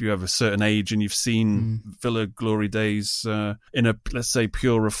 if you have a certain age and you've seen Villa glory days in a, let's say,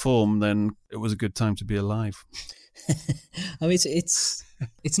 purer form, then it was a good time to be alive. I mean, it's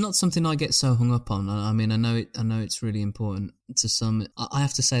not something I get so hung up on. I mean, I know it's really important to some. I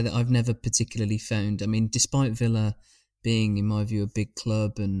have to say that I've never particularly found. I mean, despite Villa being, in my view, a big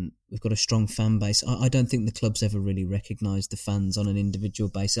club and we've got a strong fan base, I don't think the club's ever really recognised the fans on an individual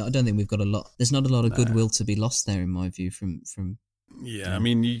basis. I don't think we've got a lot. There's not a lot of goodwill to be lost there, in my view, from. Yeah, I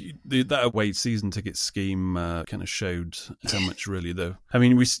mean, that away season ticket scheme kind of showed how much really, though. I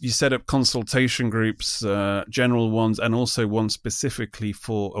mean, you set up consultation groups, general ones, and also one specifically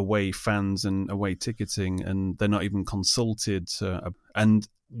for away fans and away ticketing, and they're not even consulted. And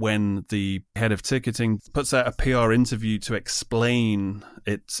when the head of ticketing puts out a PR interview to explain,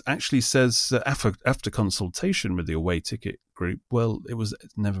 it actually says after consultation with the away ticket group, well, it was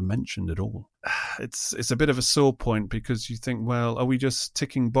never mentioned at all. It's a bit of a sore point, because you think, well, are we just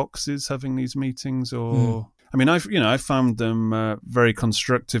ticking boxes having these meetings, or I mean, I found them very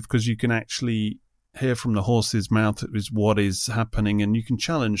constructive, because you can actually hear from the horse's mouth is what is happening, and you can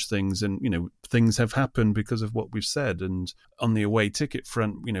challenge things, and things have happened because of what we've said. And on the away ticket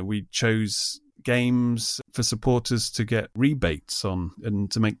front, we chose games for supporters to get rebates on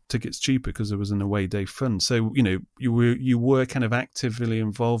and to make tickets cheaper because there was an away day fund. So you were kind of actively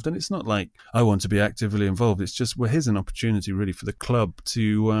involved, and it's not like I want to be actively involved. It's just, well, here's an opportunity really for the club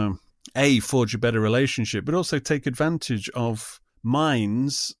to forge a better relationship, but also take advantage of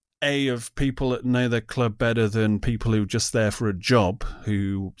minds of people that know their club better than people who are just there for a job,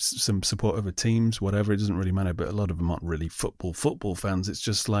 who some support other teams, whatever, it doesn't really matter. But a lot of them aren't really football fans. It's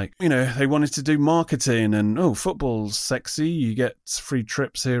just like, they wanted to do marketing, and football's sexy, you get free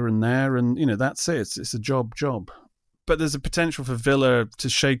trips here and there, and that's it. It's a job. But there's a potential for Villa to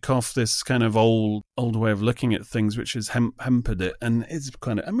shake off this kind of old way of looking at things, which has hampered it. And it's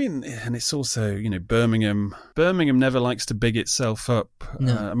kind of, and it's also, Birmingham never likes to big itself up.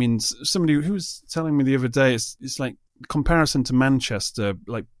 No. Somebody who was telling me the other day, it's like comparison to Manchester,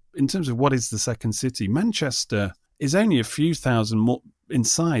 like in terms of what is the second city, Manchester is only a few thousand more in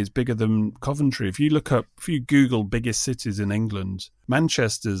size, bigger than Coventry. If you Google biggest cities in England,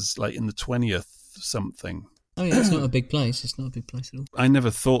 Manchester's like in the 20th something. Oh yeah, it's not a big place. It's not a big place at all. I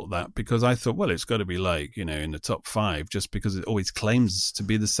never thought that, because I thought, well, it's got to be like, in the top 5, just because it always claims to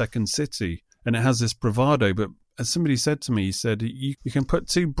be the second city. And it has this bravado. But as somebody said to me, he said, you can put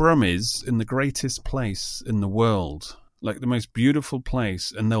 2 Brummies in the greatest place in the world, like the most beautiful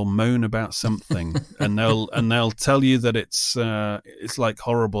place, and they'll moan about something, and they'll tell you that it's like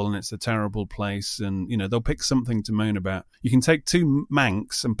horrible and it's a terrible place, and they'll pick something to moan about. You can take 2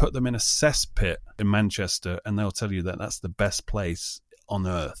 Manx and put them in a cesspit in Manchester, and they'll tell you that that's the best place on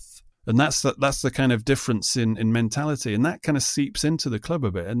earth. And that's the kind of difference in mentality, and that kind of seeps into the club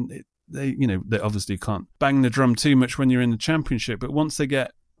a bit. And they obviously can't bang the drum too much when you're in the Championship, but once they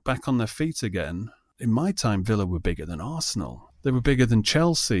get back on their feet again. In my time, Villa were bigger than Arsenal. They were bigger than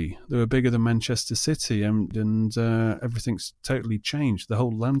Chelsea. They were bigger than Manchester City, and everything's totally changed. The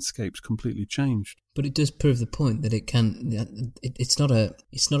whole landscape's completely changed. But it does prove the point that it's not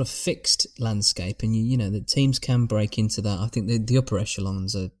a fixed landscape, and the teams can break into that. I think the upper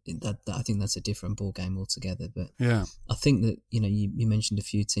echelons I think that's a different ball game altogether. But yeah, I think that you mentioned a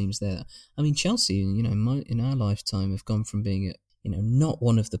few teams there. I mean, Chelsea, in our lifetime have gone from being not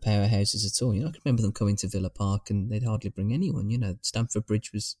one of the powerhouses at all. I can remember them coming to Villa Park and they'd hardly bring anyone. Stamford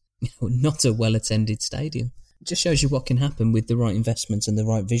Bridge was not a well-attended stadium. It just shows you what can happen with the right investments and the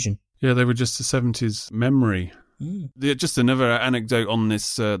right vision. Yeah, they were just a 70s memory. Just another anecdote on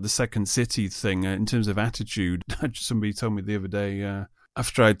this, the second city thing, in terms of attitude. Somebody told me the other day,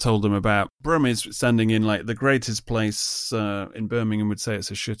 after I told them about Brummies standing in like the greatest place in Birmingham, would say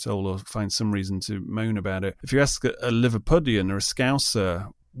it's a shithole or find some reason to moan about it. If you ask a Liverpudlian or a Scouser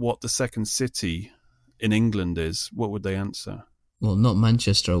what the second city in England is, what would they answer? Well, not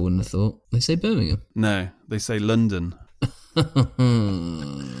Manchester, I wouldn't have thought. They say Birmingham. No, they say London.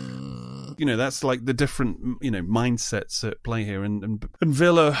 That's like the different, mindsets at play here. And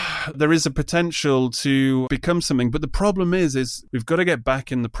Villa, there is a potential to become something. But the problem is we've got to get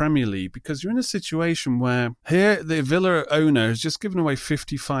back in the Premier League, because you're in a situation where here the Villa owner has just given away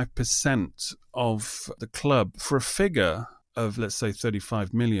 55% of the club for a figure of, let's say,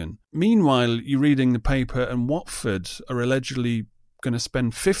 35 million. Meanwhile, you're reading the paper and Watford are allegedly going to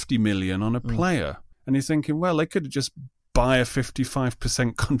spend 50 million on a player. And you're thinking, well, they could have just buy a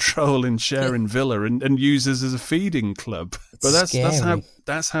 55% control in share in Villa and use us as a feeding club. But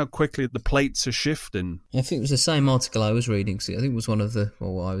that's how quickly the plates are shifting. I think it was the same article I was reading. So I think it was one of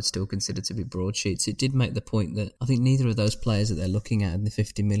what I would still consider to be broadsheets. It did make the point that I think neither of those players that they're looking at in the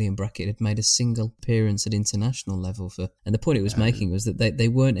 50 million bracket had made a single appearance at international level. And the point it was making was that they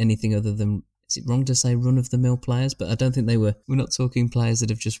weren't anything other than, is it wrong to say run-of-the-mill players? But I don't think we're not talking players that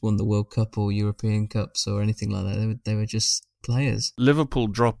have just won the World Cup or European Cups or anything like that. They were just players. Liverpool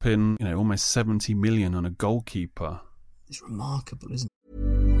drop in, almost 70 million on a goalkeeper. It's remarkable, isn't it?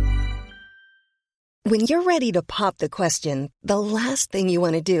 When you're ready to pop the question, the last thing you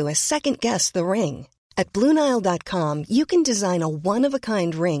want to do is second-guess the ring. At BlueNile.com, you can design a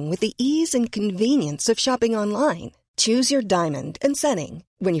one-of-a-kind ring with the ease and convenience of shopping online. Choose your diamond and setting.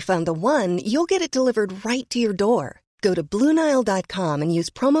 When you find the one, you'll get it delivered right to your door. Go to BlueNile.com and use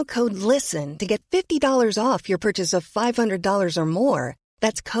promo code LISTEN to get $50 off your purchase of $500 or more.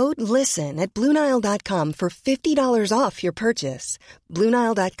 That's code LISTEN at BlueNile.com for $50 off your purchase.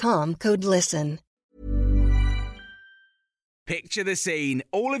 BlueNile.com, code LISTEN. Picture the scene.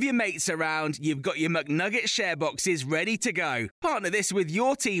 All of your mates around, you've got your McNugget share boxes ready to go. Partner this with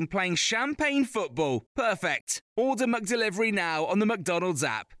your team playing champagne football. Perfect. Order McDelivery now on the McDonald's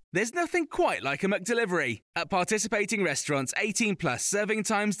app. There's nothing quite like a McDelivery. At participating restaurants, 18 plus, serving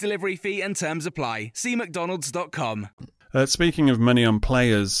times, delivery fee and terms apply. See mcdonalds.com. Speaking of money on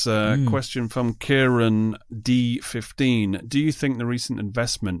players, question from Kieran D15. Do you think the recent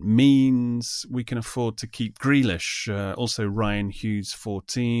investment means we can afford to keep Grealish? Also, Ryan Hughes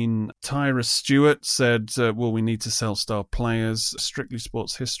 14. Tyra Stewart said, will we need to sell star players? Strictly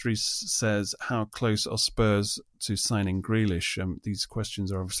Sports History says, how close are Spurs to signing Grealish? These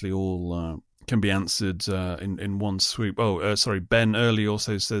questions are obviously all... can be answered in one swoop. Ben Early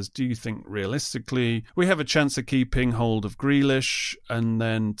also says, do you think realistically we have a chance of keeping hold of Grealish? And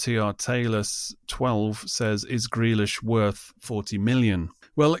then TR Taylor 12 says, is Grealish worth 40 million?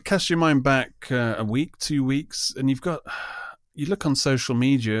 Well, cast your mind back a week, 2 weeks, and you look on social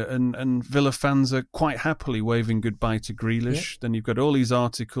media and Villa fans are quite happily waving goodbye to Grealish. Then you've got all these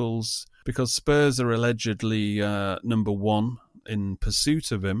articles because Spurs are allegedly number one in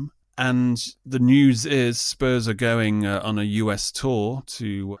pursuit of him. And the news is Spurs are going on a US tour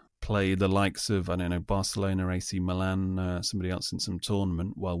to play the likes of, Barcelona, AC Milan, somebody else in some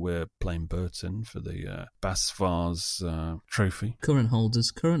tournament while we're playing Burton for the Bas Vaz trophy. Current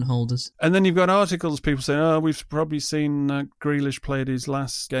holders. And then you've got articles, people saying, we've probably seen Grealish played his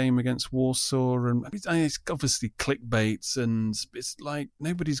last game against Warsaw. And it's obviously clickbait, and it's like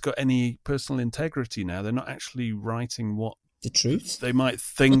nobody's got any personal integrity now. They're not actually writing what the truth they might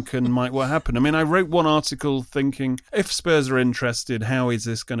think and what happen. I wrote one article thinking, if Spurs are interested, how is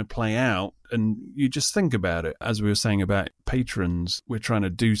this going to play out? And you just think about it. As we were saying about patrons, we're trying to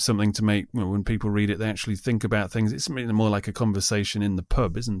do something to make, when people read it, they actually think about things. It's more like a conversation in the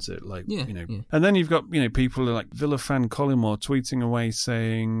pub, isn't it? And then you've got, people like Villa fan Collymore tweeting away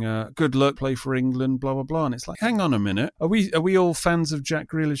saying, good luck, play for England, blah, blah, blah. And it's like, hang on a minute. Are we all fans of Jack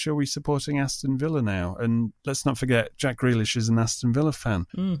Grealish? Are we supporting Aston Villa now? And let's not forget, Jack Grealish is an Aston Villa fan.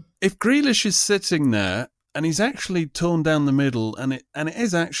 If Grealish is sitting there and he's actually torn down the middle and it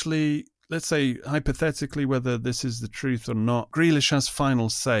is actually... Let's say, hypothetically, whether this is the truth or not, Grealish has final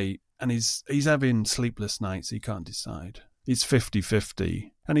say, and he's having sleepless nights. He can't decide. He's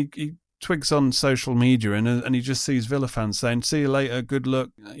 50-50. And he twigs on social media, and he just sees Villa fans saying, see you later, good luck,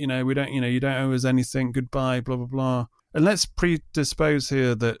 we don't, you don't owe us anything, goodbye, blah, blah, blah. And let's predispose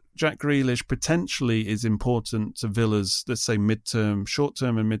here that Jack Grealish potentially is important to Villa's, let's say,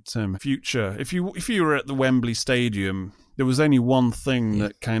 short-term and mid-term future. If you were at the Wembley Stadium, there was only one thing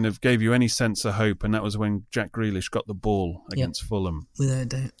that kind of gave you any sense of hope, and that was when Jack Grealish got the ball against Fulham. Without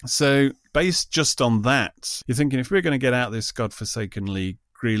doubt. So, based just on that, you're thinking if we're going to get out of this godforsaken league,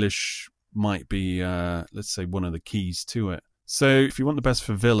 Grealish might be, let's say, one of the keys to it. So if you want the best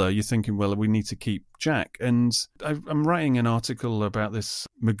for Villa, you're thinking, well, we need to keep Jack. And I'm writing an article about this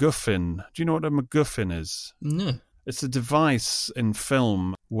MacGuffin. Do you know what a MacGuffin is? No. It's a device in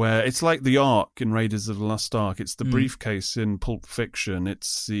film where it's like the Ark in Raiders of the Lost Ark. It's the briefcase in Pulp Fiction.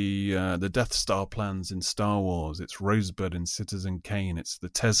 It's the Death Star plans in Star Wars. It's Rosebud in Citizen Kane. It's the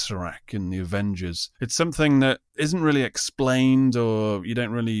Tesseract in the Avengers. It's something that isn't really explained, or you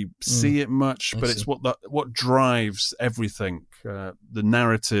don't really see it much, but it's what drives everything, the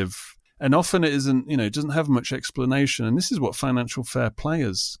narrative. And often it isn't, it doesn't have much explanation. And this is what financial fair play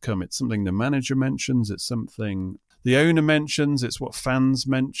has come. It's something the manager mentions. It's something the owner mentions, it's what fans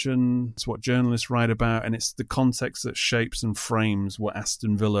mention, it's what journalists write about, and it's the context that shapes and frames what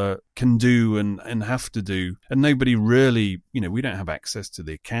Aston Villa can do and have to do. And nobody really, we don't have access to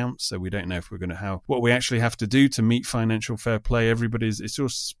the accounts, so we don't know if we're going to have what we actually have to do to meet financial fair play. It's all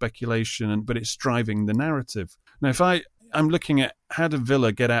speculation, but it's driving the narrative. Now, if I'm looking at how do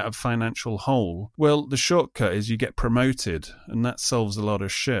Villa get out of financial hole? Well, the shortcut is you get promoted, and that solves a lot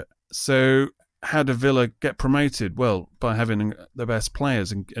of shit. So how do Villa get promoted? Well, by having the best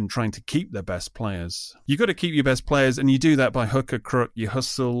players and trying to keep their best players. You've got to keep your best players, and you do that by hook or crook, you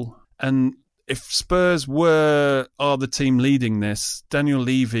hustle. And if Spurs are the team leading this, Daniel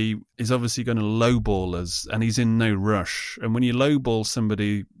Levy is obviously going to lowball us, and he's in no rush. And when you lowball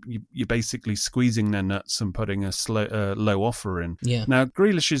somebody, you're basically squeezing their nuts and putting a low offer in. Yeah. Now,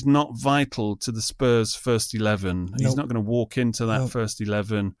 Grealish is not vital to the Spurs' first 11. Nope. He's not going to walk into that first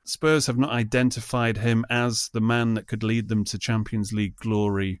 11. Spurs have not identified him as the man that could lead them to Champions League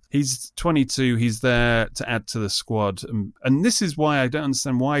glory. He's 22. He's there to add to the squad. And this is why I don't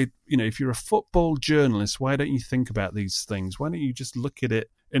understand why, if you're a football journalist, why don't you think about these things? Why don't you just look at it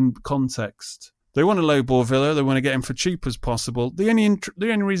in context? They want to lowball Villa. They want to get him for cheap as possible. The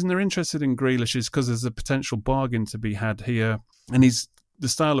only reason they're interested in Grealish is because there's a potential bargain to be had here, and he's the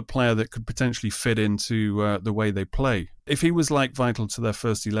style of player that could potentially fit into the way they play. If he was vital to their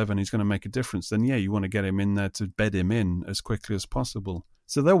first 11, he's going to make a difference. Then you want to get him in there to bed him in as quickly as possible.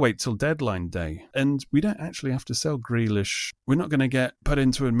 So they'll wait till deadline day. And we don't actually have to sell Grealish. We're not going to get put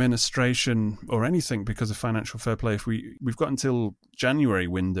into administration or anything because of financial fair play. If we've got until January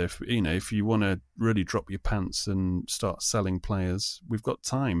window, if you want to really drop your pants and start selling players, we've got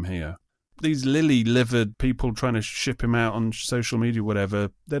time here. These lily-livered people trying to ship him out on social media, whatever,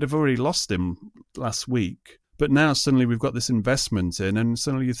 they'd have already lost him last week. But now suddenly we've got this investment in, and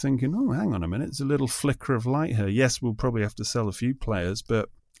suddenly you're thinking, oh, hang on a minute, there's a little flicker of light here. Yes, we'll probably have to sell a few players, but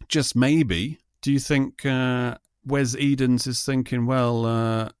just maybe. Do you think Wes Edens is thinking,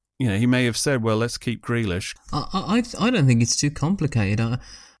 well, he may have said, well, let's keep Grealish? I don't think it's too complicated.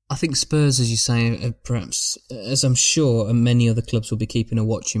 I think Spurs, as you say, perhaps, as I'm sure many other clubs will be keeping a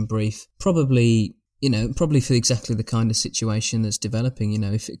watching brief, probably for exactly the kind of situation that's developing,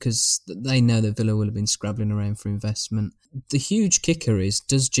 because they know that Villa will have been scrabbling around for investment. The huge kicker is,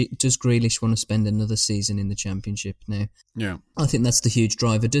 does Grealish want to spend another season in the Championship now? Yeah. I think that's the huge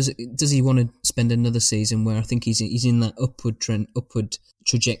driver. Does he want to spend another season where I think he's in that upward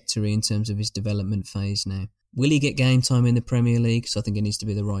trajectory in terms of his development phase now? Will he get game time in the Premier League? So I think it needs to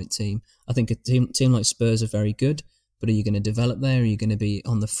be the right team. I think a team like Spurs are very good. But are you going to develop there? Are you going to be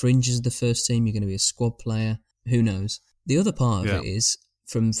on the fringes of the first team? You're going to be a squad player? Who knows? The other part of it is,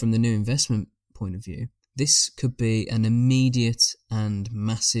 from the new investment point of view, this could be an immediate and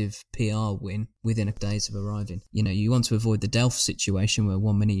massive PR win within a days of arriving. You want to avoid the Delph situation where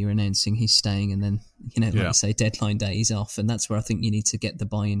 1 minute you're announcing he's staying and then, like you say, deadline day he's off. And that's where I think you need to get the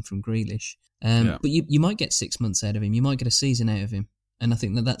buy-in from Grealish. But you might get 6 months out of him. You might get a season out of him. And I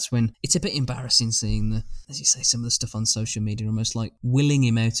think that's when it's a bit embarrassing seeing as you say, some of the stuff on social media, almost like willing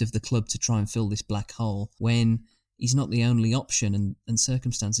him out of the club to try and fill this black hole when he's not the only option and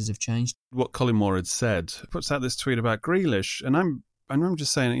circumstances have changed. What Collymore had said, puts out this tweet about Grealish, and I'm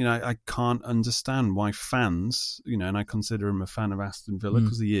just saying, I can't understand why fans, and I consider him a fan of Aston Villa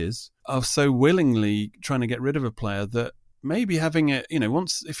because he is, are so willingly trying to get rid of a player that maybe having it,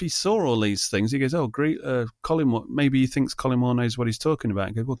 once, if he saw all these things, he goes, oh, great, Collymore, maybe he thinks Collymore knows what he's talking about.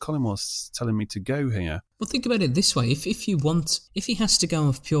 He goes, well, Collymore's telling me to go here. Well, think about it this way. If he has to go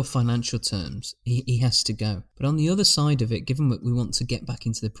on pure financial terms, he has to go. But on the other side of it, given that we want to get back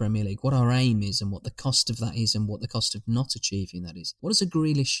into the Premier League, what our aim is and what the cost of that is and what the cost of not achieving that is, what is a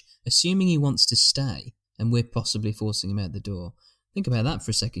Grealish, assuming he wants to stay and we're possibly forcing him out the door, think about that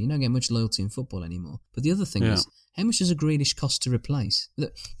for a second. You don't get much loyalty in football anymore. But the other thing is, how much does a Grealish cost to replace?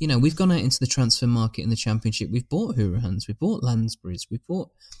 Look, we've gone out into the transfer market in the Championship. We've bought Hourihans, we've bought Lansbury's, we've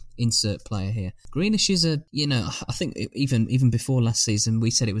bought insert player here. Grealish is I think even before last season,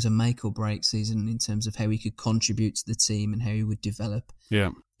 we said it was a make or break season in terms of how he could contribute to the team and how he would develop.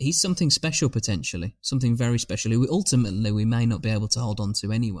 Yeah. He's something special potentially, something very special. Ultimately, we may not be able to hold on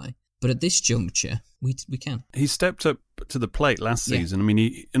to anyway. But at this juncture, we can. He stepped up to the plate last season. I mean,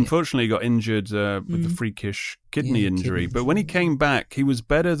 he unfortunately got injured with the freakish kidney injury. But when he came back, he was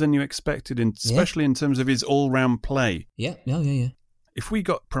better than you expected, especially in terms of his all-round play. Yeah. If we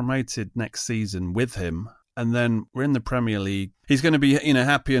got promoted next season with him, and then we're in the Premier League, he's going to be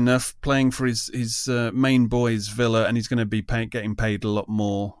happy enough playing for his main boys, Villa, and he's going to be getting paid a lot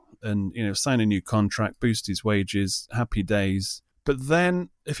more and sign a new contract, boost his wages, happy days. But then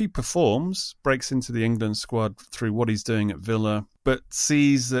if he performs, breaks into the England squad through what he's doing at Villa, but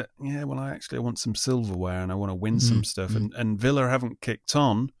sees that, I want some silverware and I want to win some stuff, and Villa haven't kicked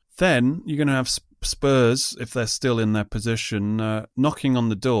on, then you're going to have Spurs, if they're still in their position, knocking on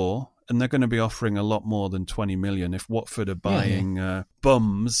the door, and they're going to be offering a lot more than 20 million. If Watford are buying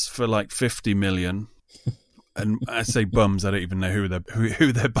bums for like 50 million, and I say bums, I don't even know who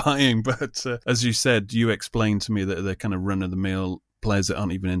they're buying, but as you said, you explained to me that they're kind of run-of-the-mill players that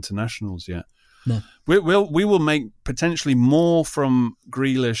aren't even internationals yet. No. We will make potentially more from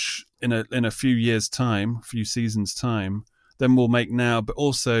Grealish in a few years' time, a few seasons' time, than we'll make now. But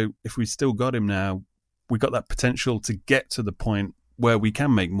also, if we still got him now, we got that potential to get to the point where we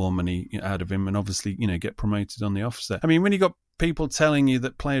can make more money out of him and obviously, get promoted on the offset. I mean, when you got people telling you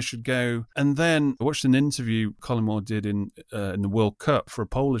that players should go, and then I watched an interview Colin Moore did in the World Cup for a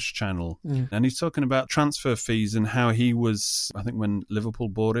Polish channel, and he's talking about transfer fees and how he was, I think when Liverpool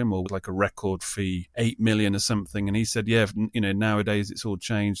bought him, or like a record fee, 8 million or something, and he said, nowadays it's all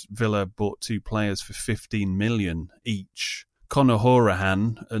changed. Villa bought 2 players for 15 million each, Conor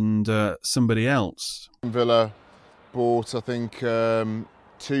Hourihane and somebody else. Villa bought, I think,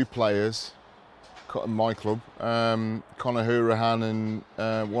 2 players, my club, Conor Hourihane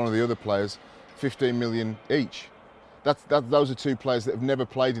and one of the other players, 15 million each. Those are 2 players that have never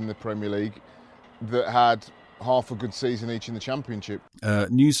played in the Premier League that had half a good season each in the Championship.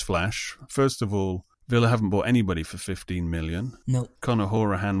 Newsflash, first of all, Villa haven't bought anybody for 15 million. No. Conor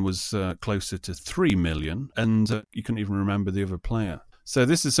Hourihane was closer to 3 million, and you couldn't even remember the other player. So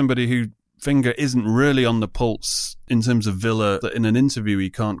this is somebody who finger isn't really on the pulse in terms of Villa. That in an interview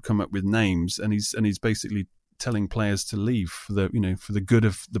he can't come up with names, and he's basically telling players to leave for the good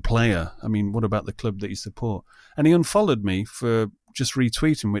of the player. I mean, what about the club that you support? And he unfollowed me for just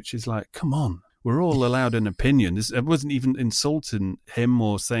retweeting, which is like, come on, we're all allowed an opinion. I wasn't even insulting him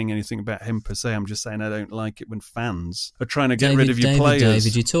or saying anything about him per se. I'm just saying I don't like it when fans are trying to get rid of your players.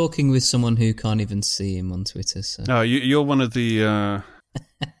 David, you're talking with someone who can't even see him on Twitter. So. Oh, you're one of the...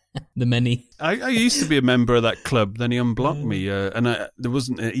 the many. I used to be a member of that club. Then he unblocked me, and there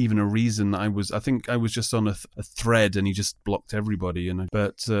wasn't even a reason. I think I was just on a thread, and he just blocked everybody.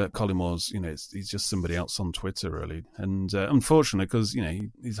 But Colin Moore's, he's just somebody else on Twitter, really. And unfortunately, because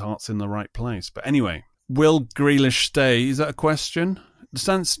his heart's in the right place. But anyway, will Grealish stay? Is that a question?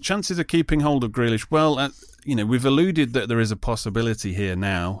 The chances of keeping hold of Grealish. Well, we've alluded that there is a possibility here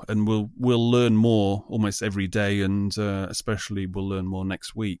now, and we'll learn more almost every day, and especially we'll learn more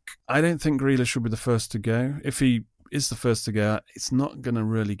next week. I don't think Grealish will be the first to go. If he is the first to go, it's not going to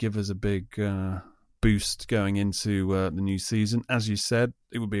really give us a big boost going into the new season. As you said,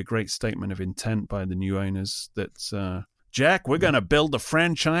 it would be a great statement of intent by the new owners that... Jack, we're going to build the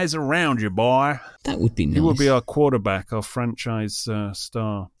franchise around you, boy. That would be nice. He will be our quarterback, our franchise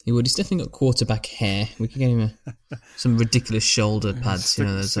star. He would. He's definitely got quarterback hair. We could get him some ridiculous shoulder pads,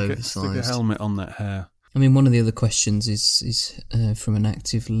 those oversized. Stick a helmet on that hair. I mean, one of the other questions is from an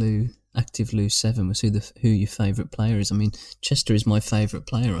Active Lou 7 was who your favourite player is. I mean, Chester is my favourite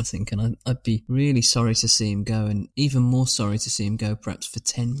player, I think, and I'd be really sorry to see him go, and even more sorry to see him go perhaps for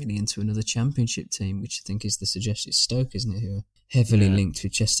 10 million to another Championship team, which I think is the suggestion. It's Stoke, isn't it, who are heavily linked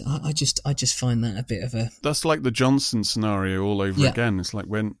with Chester. I just find that a bit of a... That's like the Johnson scenario all over again. It's like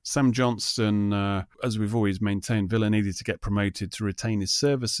when Sam Johnson, as we've always maintained, Villa needed to get promoted to retain his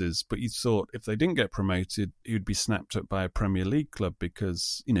services, but you thought if they didn't get promoted, he would be snapped up by a Premier League club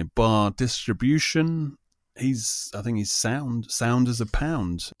because, bar distribution, I think he's sound as a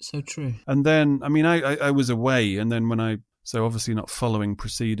pound. So true. And then, I mean, I was away, and then so obviously not following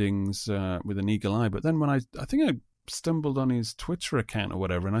proceedings with an eagle eye, but then when I think I stumbled on his Twitter account or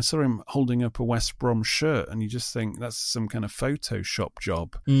whatever, and I saw him holding up a West Brom shirt, and you just think that's some kind of Photoshop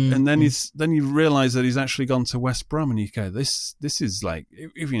job. And then you realise that he's actually gone to West Brom, and you go, this is like,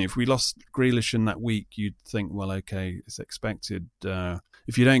 if we lost Grealish in that week, you'd think, well, okay, it's expected.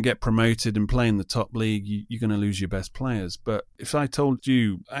 If you don't get promoted and play in the top league, you're going to lose your best players. But if I told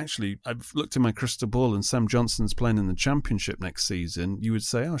you, actually, I've looked in my crystal ball and Sam Johnson's playing in the Championship next season, you would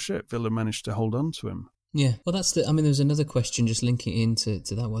say, oh shit, Villa managed to hold on to him. Yeah, well, there's another question just linking into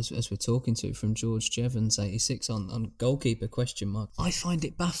that as we're talking to from George Jevons, 86, on goalkeeper question mark. I find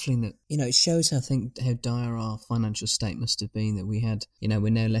it baffling that, it shows how dire our financial state must have been that we had, we're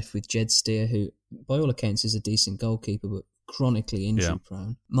now left with Jed Steer, who by all accounts is a decent goalkeeper, but chronically injury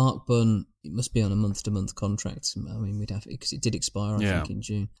prone. Mark Bunn, it must be on a month-to-month contract. I mean, we'd have, because it did expire, I Yeah. think, in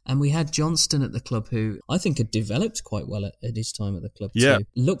June. And we had Johnston at the club, who I think had developed quite well at his time at the club Yeah. too.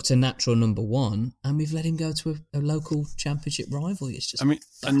 Looked a natural number one, and we've let him go to a local championship rival. It's just, I mean,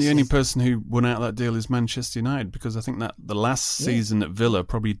 and the only person who won out that deal is Manchester United, because I think that the last season at Villa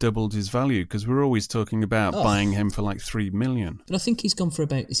probably doubled his value, because we're always talking about buying him for like 3 million. But I think he's gone for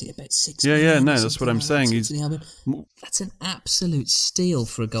about 6 Yeah, million. no, or that's what something I'm like saying. that, He's to the Albion. That's an absolute steal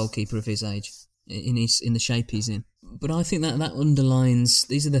for a goalkeeper of his age in the shape he's in. But I think that underlines,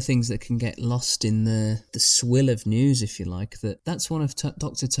 these are the things that can get lost in the swill of news, if you like. That's one of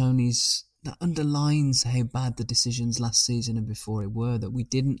Dr. Tony's, that underlines how bad the decisions last season and before it were, that we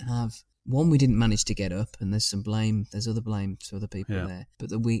didn't manage to get up, and there's other blame to other people there, but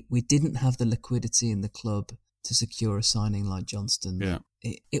that we didn't have the liquidity in the club to secure a signing like Johnston. Yeah.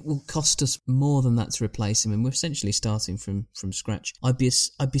 It will cost us more than that to replace him, and we're essentially starting from scratch. I'd be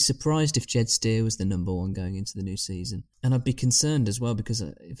surprised if Jed Steer was the number one going into the new season, and I'd be concerned as well because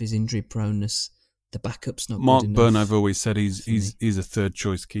of his injury proneness. The backup's not Mark good enough. Byrne, I've always said he's a third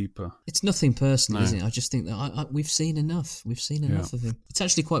choice keeper. It's nothing personal, No. is it? I just think that we've seen enough. We've seen enough of him. It's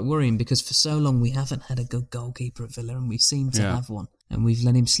actually quite worrying because for so long we haven't had a good goalkeeper at Villa, and we seem to have one, and we've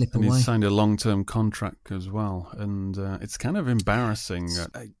let him slip And away. he's signed a long-term contract as well, and it's kind of embarrassing.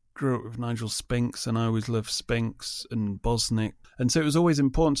 I grew up with Nigel Spinks, and I always loved Spinks and Bosnick, and so it was always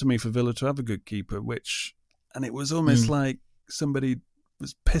important to me for Villa to have a good keeper, and it was almost like somebody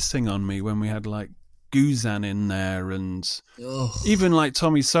was pissing on me when we had like Guzan in there, and even like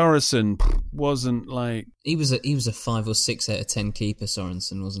Tommy Sorensen wasn't like, he was a 5 or 6 out of 10 keeper,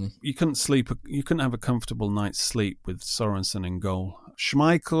 Sorensen, wasn't he? you couldn't have a comfortable night's sleep with Sorensen in goal.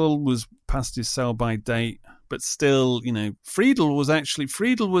 Schmeichel was past his sell-by date, but still, Friedel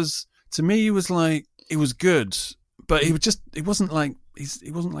was, to me, he was like, he was good, but he wasn't like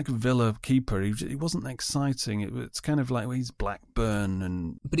a Villa keeper. He wasn't exciting. It's kind of like, well, he's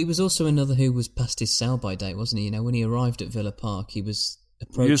Blackburn, But he was also another who was past his sell-by date, wasn't he? When he arrived at Villa Park, he was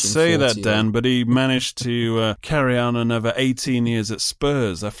approaching you say 40 that, Dan, but he managed to carry on another 18 years at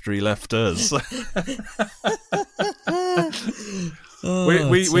Spurs after he left us. We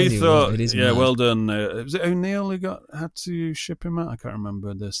thought, mad. well done. Was it O'Neill who had to ship him out? I can't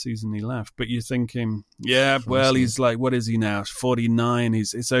remember the season he left. But you're thinking, he's like, what is he now? 49.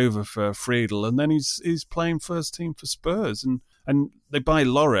 It's over for Friedel, and then he's playing first team for Spurs, and they buy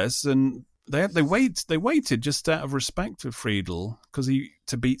Loris, and they waited just out of respect for Friedel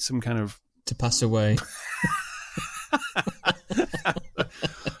to beat some kind of to pass away.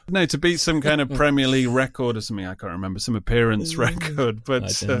 No, to beat some kind of Premier League record or something. I can't remember, some appearance record.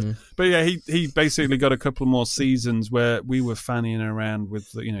 But yeah, he basically got a couple more seasons where we were fannying around with,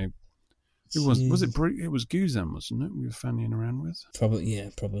 who was it? It was Guzan, wasn't it? We were fannying around with.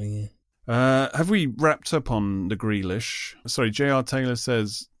 Probably. Have we wrapped up on the Grealish? Sorry, J.R. Taylor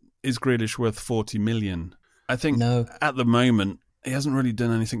says, is Grealish worth 40 million? I think at the moment he hasn't really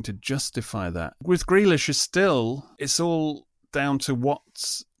done anything to justify that. With Grealish, it's all down to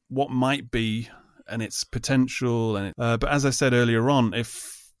what might be and its potential. But as I said earlier on,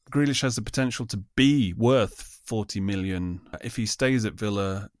 if Grealish has the potential to be worth 40 million, if he stays at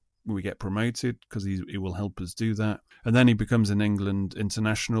Villa, we get promoted because he will help us do that. And then he becomes an England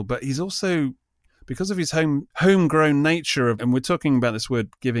international. But he's also, because of his homegrown nature, and we're talking about this word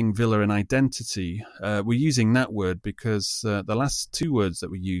giving Villa an identity, we're using that word because the last 2 words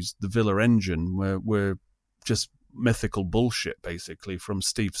that we used, the Villa engine, were just mythical bullshit, basically, from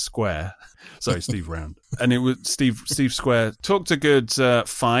Steve Square. Sorry, Steve Round. And it was Steve Square talked a good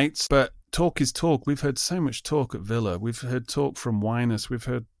fight, but talk is talk. We've heard so much talk at Villa. We've heard talk from Winus. We've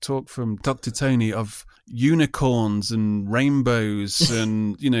heard talk from Dr. Tony of unicorns and rainbows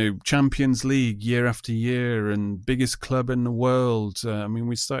and, Champions League year after year and biggest club in the world.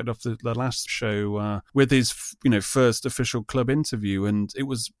 We started off the last show with his, first official club interview, and it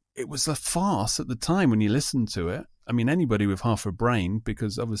was a farce at the time when you listened to it. I mean, anybody with half a brain,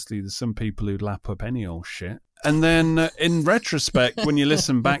 because obviously there's some people who lap up any old shit. And then in retrospect, when you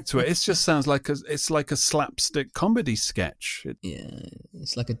listen back to it, it just sounds like it's like a slapstick comedy sketch.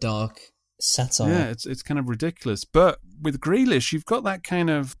 It's like a dark satire. Yeah, it's kind of ridiculous. But with Grealish, you've got that kind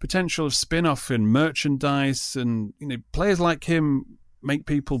of potential of spin-off in merchandise, and players like him make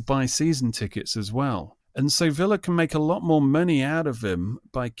people buy season tickets as well. And so Villa can make a lot more money out of him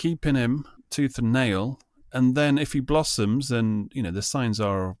by keeping him tooth and nail. And then if he blossoms, then, the signs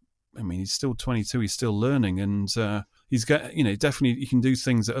are, he's still 22, he's still learning. And he's got, definitely he can do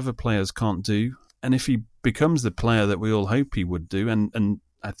things that other players can't do. And if he becomes the player that we all hope he would do, and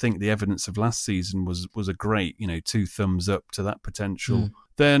I think the evidence of last season was a great, 2 thumbs up to that potential,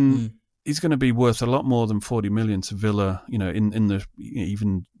 then he's going to be worth a lot more than 40 million to Villa, in the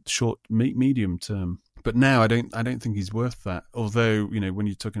even short, medium term. But now I don't think he's worth that. Although, when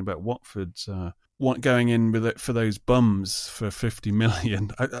you're talking about Watford going in with it for those bums for 50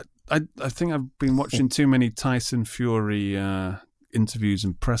 million, I think I've been watching too many Tyson Fury interviews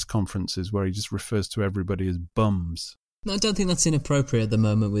and press conferences where he just refers to everybody as bums. No, I don't think that's inappropriate at the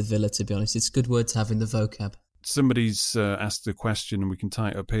moment with Villa, to be honest. It's a good word to have in the vocab. Somebody's asked a question, and we can tie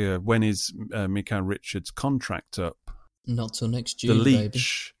it up here. When is Micah Richards' contract up? Not till next June, the Leech. Baby.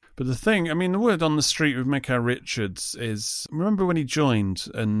 But the thing, the word on the street with Micah Richards is, remember when he joined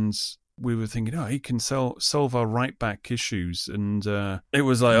and we were thinking, he can solve our right-back issues. And it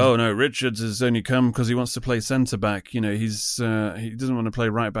was like, oh, no, Richards has only come because he wants to play centre-back. He doesn't want to play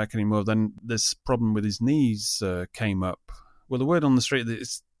right-back anymore. Then this problem with his knees came up. Well, the word on the street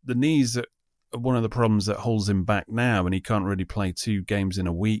is the knees are one of the problems that holds him back now, and he can't really play 2 games in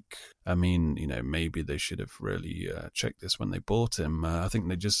a week. Maybe they should have really checked this when they bought him. I think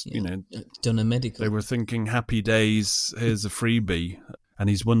they just, done a medical. They were thinking, happy days, here's a freebie. And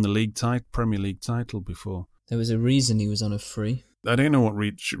he's won the Premier League title before. There was a reason he was on a free. I don't know what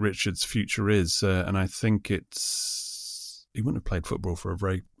Richards' future is, and I think he wouldn't have played football for a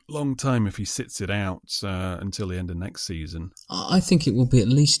very long time if he sits it out until the end of next season. I think it will be at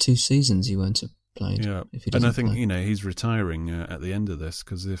least 2 seasons he won't have played. Yeah, if he and I think play. He's retiring at the end of this,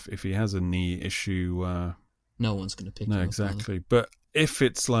 because if he has a knee issue, no one's going to pick him up. No, exactly. But if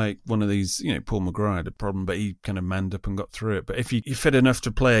it's like one of these, Paul Maguire had a problem, but he kind of manned up and got through it. But if you're fit enough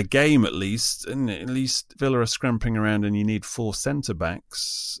to play a game at least, and at least Villa are scramping around and you need 4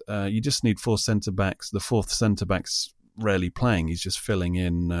 centre-backs, you just need 4 centre-backs. The 4th centre-back's rarely playing. He's just filling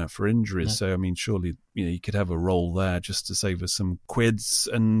in for injuries. Yeah. So, surely, you could have a role there just to save us some quids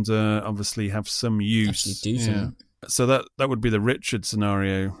and obviously have some use. Actually do something. So that would be the Richard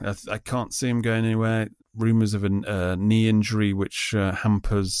scenario. I can't see him going anywhere. Rumours of a knee injury which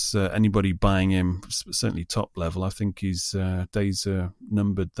hampers anybody buying him, certainly top level. I think his days are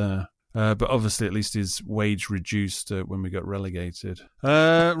numbered there. But obviously at least his wage reduced when we got relegated.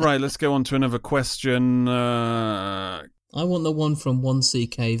 Right, let's go on to another question. I want the one from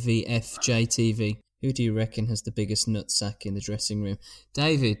 1CKVFJTV. Who do you reckon has the biggest nutsack in the dressing room?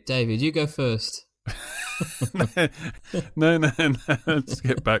 David, you go first. No. Let's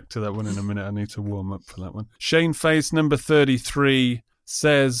get back to that one in a minute. I need to warm up for that one. Shane Face, number 33,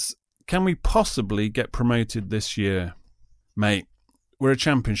 says, can we possibly get promoted this year? Mate, we're a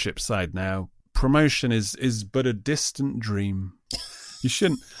championship side now. Promotion is but a distant dream. You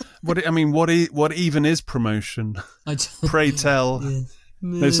shouldn't. What even is promotion? Pray tell. Yeah.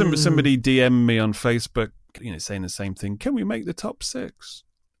 No, somebody DM'd me on Facebook, saying the same thing. Can we make the top 6?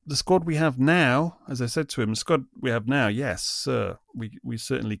 The squad we have now, as I said to him, the squad we have now, yes, sir, we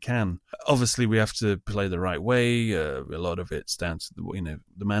certainly can. Obviously, we have to play the right way. A lot of it's down to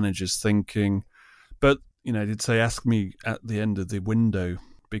the manager's thinking. But I did say, ask me at the end of the window,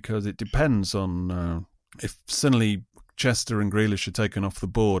 because it depends on if suddenly Chester and Grealish are taken off the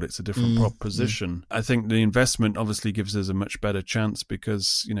board, it's a different proposition. I think the investment obviously gives us a much better chance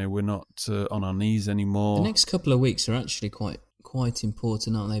because we're not on our knees anymore. The next couple of weeks are actually quite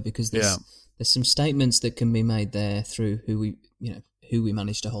important, aren't they? Because there's some statements that can be made there through who we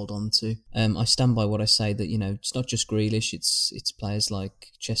managed to hold on to. I stand by what I say that it's not just Grealish, it's players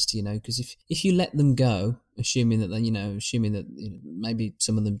like Chester. Because if you let them go, assuming that maybe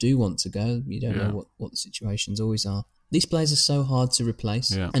some of them do want to go, you don't know what the situations always are. These players are so hard to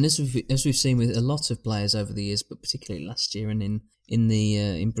replace, and as we've seen with a lot of players over the years, but particularly last year and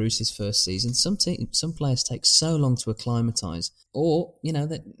in Bruce's first season, some players take so long to acclimatise, or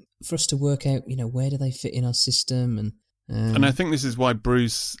that for us to work out, where do they fit in our system, and I think this is why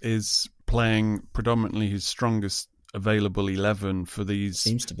Bruce is playing predominantly his strongest available 11 for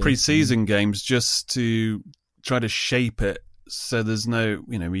these pre-season games, just to try to shape it. So there's no,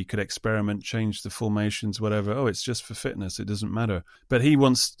 we could experiment, change the formations, whatever. Oh, it's just for fitness. It doesn't matter. But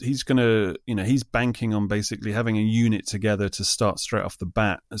he's banking on basically having a unit together to start straight off the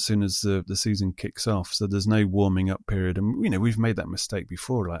bat as soon as the season kicks off. So there's no warming up period. And, we've made that mistake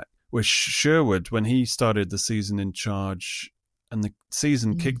before, like with Sherwood, when he started the season in charge and the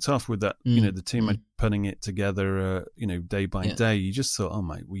season kicked off with that, the team putting it together, day by day. You just thought, oh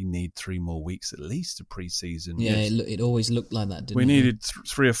my, we need 3 more weeks at least of pre-season. Yeah, it always looked like that, didn't it? We needed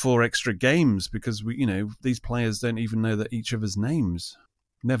 3 or 4 extra games because these players don't even know that each other's names.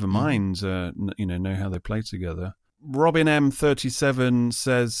 Never mind, know how they play together. Robin M37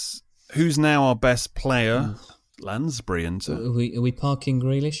 says, "Who's now our best player?" Lansbury, isn't it? Are we parking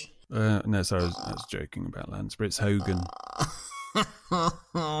Grealish? No, sorry, I was joking about Lansbury. It's Hogan.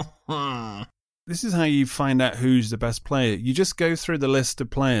 This is how you find out who's the best player. You just go through the list of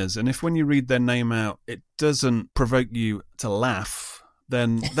players, and if when you read their name out, it doesn't provoke you to laugh,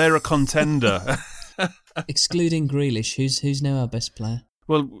 then they're a contender. Excluding Grealish, who's now our best player?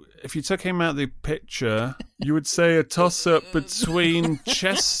 Well, if you took him out of the picture, you would say a toss-up between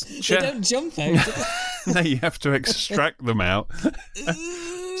They don't jump out. No, you have to extract them out.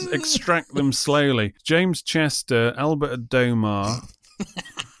 Extract them slowly. James Chester, Albert Adomar.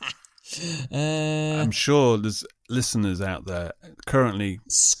 I'm sure there's listeners out there currently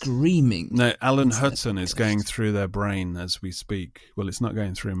screaming. No, Alan Hutton is going through their brain as we speak. Well, it's not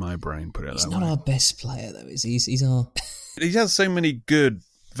going through my brain, put it He's that not way. our best player, though, is he? He's our... He has so many good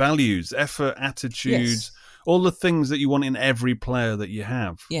values, effort, attitudes, Yes. all the things that you want in every player that you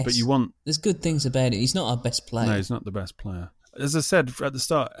have. Yes. But you want... There's good things about it. He's not our best player. No, he's not the best player. As I said at the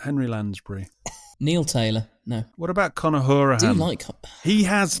start, Henry Lansbury. Neil Taylor, no. What about Conor Hourihane? Do you like... He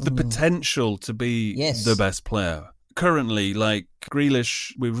has the potential to be the best player. Currently, like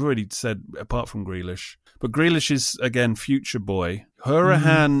Grealish, we've already said, apart from Grealish, but Grealish is, again, future boy.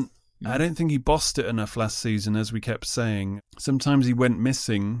 Hourihane, I don't think he bossed it enough last season, as we kept saying. Sometimes he went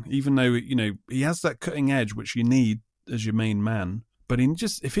missing, even though, you know, he has that cutting edge, which you need as your main man. But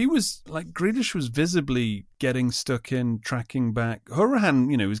if he was, like, Grealish was visibly getting stuck in, tracking back. Hourihane,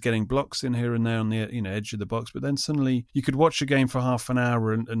 you know, was getting blocks in here and there on the, you know, edge of the box. But then suddenly you could watch a game for half an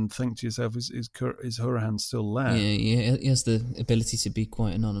hour and think to yourself, is Hourihane still there? Yeah, he has the ability to be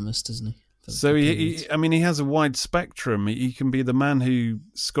quite anonymous, doesn't he? So he has a wide spectrum. He can be the man who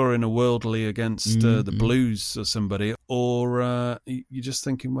scoring a worldly against the Blues or somebody, or you're just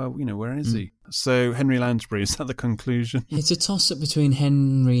thinking, well, you know, where is he? So Henry Lansbury, is that the conclusion? It's a toss-up between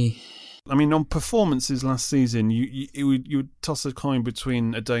Henry... I mean, on performances last season, you would toss a coin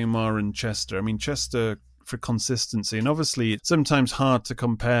between Adomar and Chester. I mean, Chester for consistency, and obviously it's sometimes hard to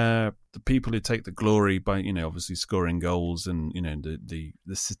compare the people who take the glory by, you know, obviously scoring goals and, you know, the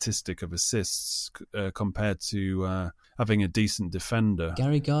statistic of assists compared to having a decent defender.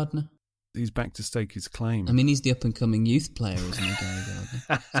 Gary Gardner? He's back to stake his claim. I mean, he's the up-and-coming youth player, isn't he, Gary Gardner?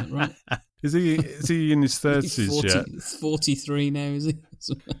 Is that right? Is he in his 30s yet? 43 now, is he?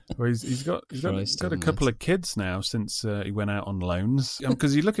 Well, he's got a couple of kids now since he went out on loans.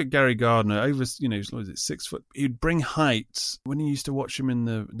 Because you look at Gary Gardner, over, you know, what is it, 6 foot? He'd bring height when you used to watch him in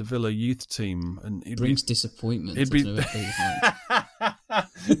the Villa youth team, and he brings disappointment. He'd be the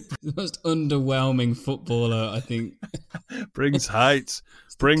most underwhelming footballer, I think. Brings height,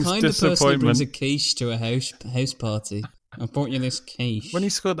 brings kind disappointment. Of person who brings a quiche to a house party. I brought you this quiche. When he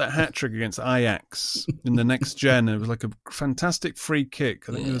scored that hat-trick against Ajax in the next gen, it was like a fantastic free kick.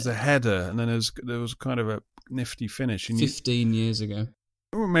 I think it was a header, and then there was kind of a nifty finish. 15 years ago.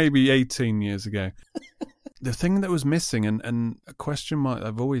 Or maybe 18 years ago. The thing that was missing, and a question mark,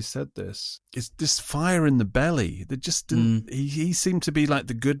 I've always said this, is this fire in the belly. That just didn't. He seemed to be like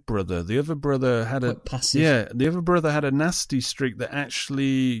the good brother. The other brother had the other brother had a nasty streak that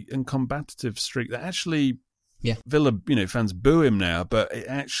actually, and combative streak that actually. Yeah, Villa, you know, fans boo him now, but it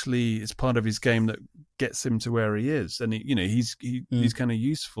actually is part of his game that gets him to where he is, and he's kind of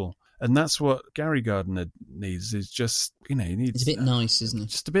useful, and that's what Gary Gardner needs. Is just, you know, he needs. It's a bit nice, isn't it?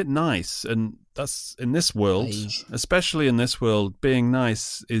 Just a bit nice, and that's in this world, especially in this world, being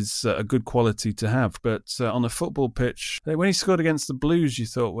nice is a good quality to have. But on a football pitch, when he scored against the Blues, you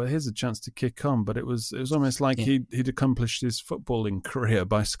thought, well, here's a chance to kick on, but it was almost like he'd accomplished his footballing career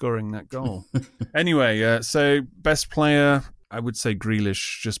by scoring that goal. Anyway, so best player, I would say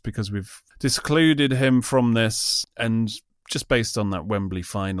Grealish, just because we've excluded him from this, and just based on that Wembley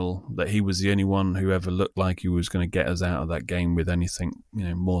final, that he was the only one who ever looked like he was going to get us out of that game with anything, you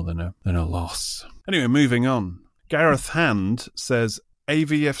know, more than a loss. Anyway, moving on. Gareth Hand says,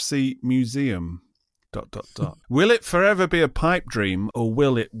 AVFC Museum... ... Will it forever be a pipe dream, or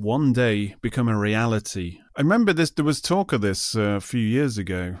will it one day become a reality? I remember there was talk of this a few years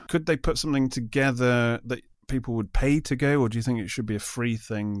ago. Could they put something together that people would pay to go, or do you think it should be a free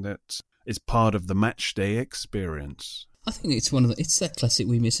thing that is part of the match day experience? I think it's it's that classic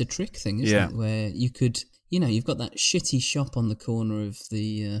we miss a trick thing, isn't it? Where you could, you know, you've got that shitty shop on the corner of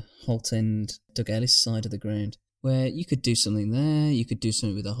the Holt End, Doug Ellis side of the ground, where you could do something there, you could do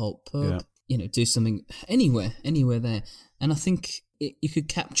something with the Holt pub, you know, do something anywhere there. And I think you could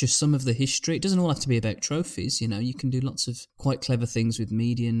capture some of the history. It doesn't all have to be about trophies, you know. You can do lots of quite clever things with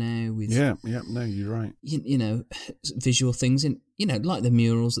media now. With no, you're right. You know, visual things, and you know, like the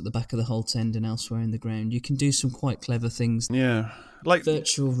murals at the back of the Holt End and elsewhere in the ground. You can do some quite clever things. Yeah, like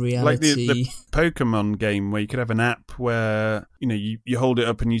virtual reality, like the Pokemon game where you could have an app where, you know, you hold it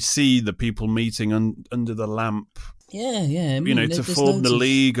up and you see the people meeting under the lamp Yeah. I mean, to there's form loads the of-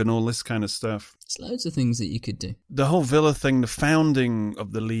 league and all this kind of stuff. There's loads of things that you could do. The whole Villa thing, the founding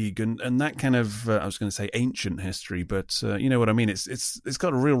of the league, and that kind of I was going to say ancient history, but you know what I mean. It's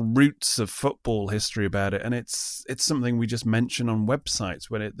got real roots of football history about it, and it's something we just mention on websites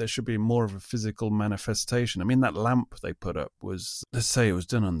when there should be more of a physical manifestation. I mean, that lamp they put up was, let's say, it was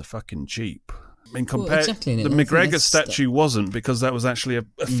done on the fucking cheap. I mean, exactly, and the I think McGregor that's statue wasn't, because that was actually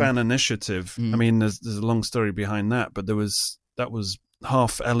a fan initiative. I mean, there's a long story behind that, but that was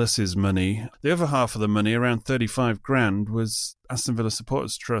half Ellis's money. The other half of the money, around 35 grand, was Aston Villa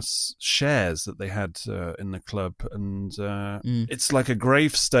Supporters Trust's shares that they had in the club. And it's like a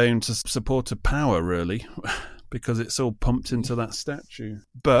gravestone to supporter power, really, because it's all pumped into that statue.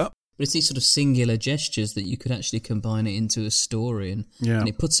 But it's these sort of singular gestures that you could actually combine it into a story, and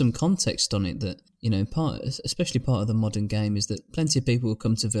it puts some context on it that, especially part of the modern game is that plenty of people will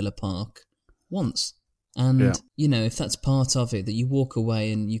come to Villa Park once. And, if that's part of it, that you walk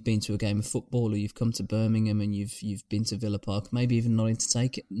away and you've been to a game of football, or you've come to Birmingham and you've been to Villa Park, maybe even not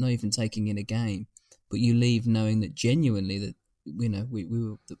even taking in a game, but you leave knowing that genuinely that, we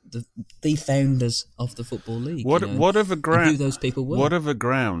were the founders of the Football League. Whatever ground, who those people were. Whatever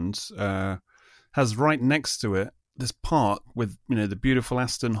ground has right next to it this park with the beautiful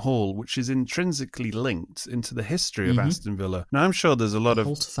Aston Hall, which is intrinsically linked into the history of Aston Villa. Now, I'm sure there's a lot of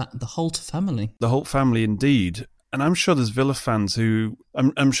the Holt family. The Holt family, indeed. And I'm sure there's Villa fans who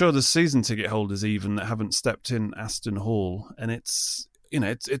I'm sure there's season ticket holders even that haven't stepped in Aston Hall, and it's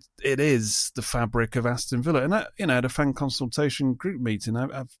it is the fabric of Aston Villa. And at a fan consultation group meeting,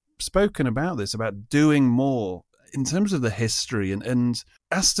 I've spoken about this, about doing more in terms of the history, and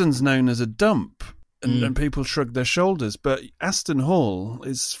Aston's known as a dump. And people shrug their shoulders, but Aston Hall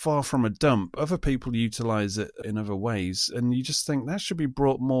is far from a dump. Other people utilise it in other ways, and you just think that should be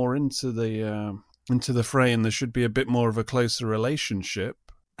brought more into the fray, and there should be a bit more of a closer relationship.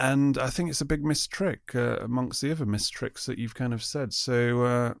 And I think it's a big missed trick amongst the other missed tricks that you've kind of said.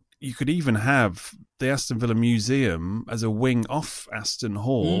 So you could even have the Aston Villa Museum as a wing off Aston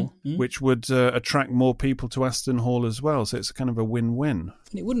Hall, which would attract more people to Aston Hall as well. So it's kind of a win-win.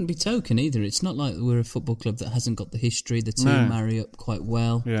 And it wouldn't be token either. It's not like we're a football club that hasn't got the history. The two marry up quite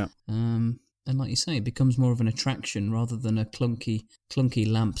well. Yeah. And like you say, it becomes more of an attraction rather than a clunky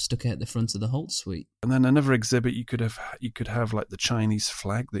lamp stuck out the front of the Holt suite. And then another exhibit you could have like the Chinese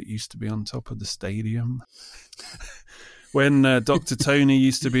flag that used to be on top of the stadium. When Dr. Tony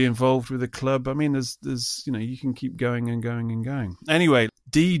used to be involved with the club. I mean, there's you can keep going and going and going. Anyway,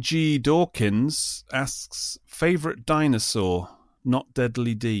 DG Dawkins asks, favourite dinosaur, not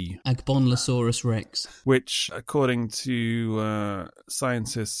Deadly D. Agbonlosaurus rex. Which, according to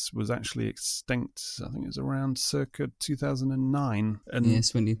scientists, was actually extinct, I think it was around circa 2009. And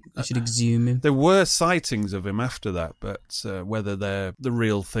yes, when you should exhume him. There were sightings of him after that, but whether they're the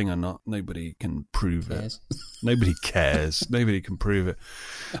real thing or not, nobody can prove it. Nobody cares. Nobody can prove it.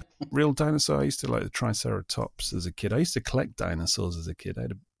 Real dinosaur, I used to like the Triceratops as a kid. I used to collect dinosaurs as a kid. I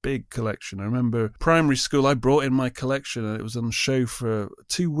had a big collection. I remember primary school, I brought in my collection and it was on show for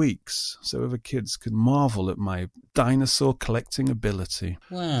 2 weeks, so other kids could marvel at my dinosaur collecting ability.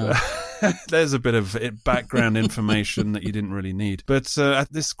 Wow. There's a bit of background information that you didn't really need. But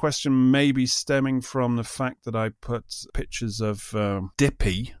this question may be stemming from the fact that I put pictures of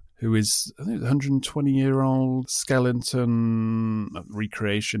Dippy, who is, I think, a 120-year-old skeleton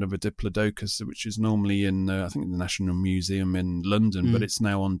recreation of a Diplodocus, which is normally in, I think, the National Museum in London, but it's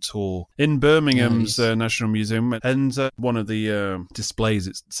now on tour in Birmingham's National Museum. And one of the displays,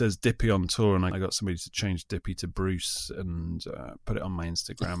 it says Dippy on tour, and I got somebody to change Dippy to Bruce and put it on my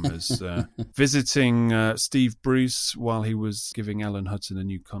Instagram as visiting Steve Bruce while he was giving Alan Hutton a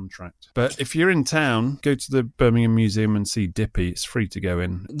new contract. But if you're in town, go to the Birmingham Museum and see Dippy. It's free to go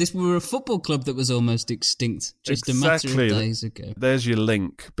in. We were a football club that was almost extinct just a matter of days ago. There's your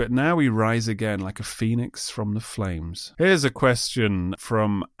link. But now we rise again like a phoenix from the flames. Here's a question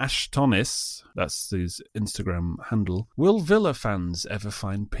from Ashtonis. That's his Instagram handle. Will Villa fans ever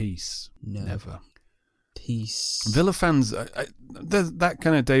find peace? No. Never. Peace. Villa fans, that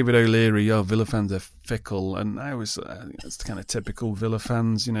kind of David O'Leary, Villa fans are fickle, and I always think that's kind of typical Villa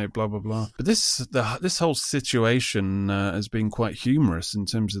fans, blah, blah, blah. But this whole situation has been quite humorous in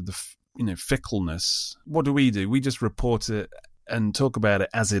terms of the, fickleness. What do? We just report it and talk about it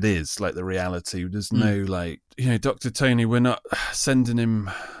as it is, like the reality. There's no, Dr. Tony, we're not sending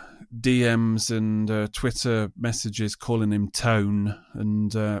him DMs and Twitter messages calling him Tone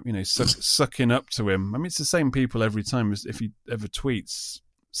and sucking up to him. I mean, it's the same people every time. If he ever tweets,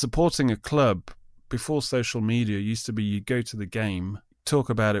 supporting a club before social media used to be you go to the game, talk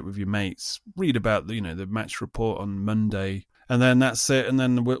about it with your mates, read about the match report on Monday, and then that's it. And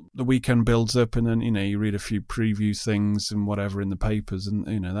then the weekend builds up, and then, you read a few preview things and whatever in the papers, and,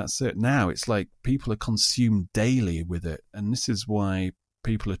 that's it. Now it's like people are consumed daily with it. And this is why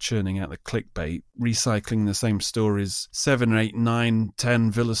people are churning out the clickbait, recycling the same stories, 7, 8, 9,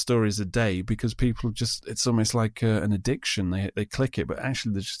 10 Villa stories a day, because people just, it's almost like an addiction. They click it, but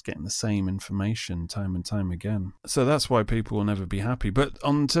actually they're just getting the same information time and time again. So that's why people will never be happy. But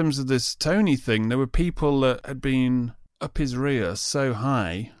on terms of this Tony thing, there were people that had been up his rear so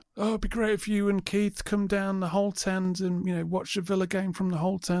high. Oh, it'd be great if you and Keith come down the Holt End and, watch the Villa game from the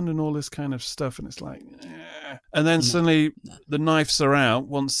Holt End and all this kind of stuff. And it's like, eh. And then suddenly the knives are out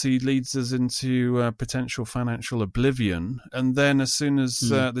once he leads us into potential financial oblivion. And then as soon as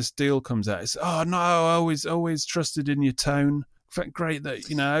this deal comes out, it's, oh, no, I always trusted in your tone. In fact, great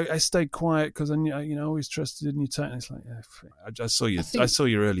that, I stayed quiet because I always trusted in your tone. It's like, I saw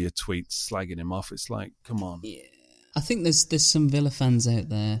your earlier tweets slagging him off. It's like, come on. Yeah. I think there's some Villa fans out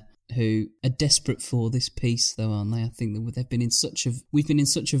there who are desperate for this peace, though, aren't they? I think that we've been in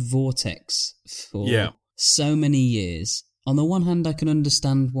such a vortex for so many years. On the one hand, I can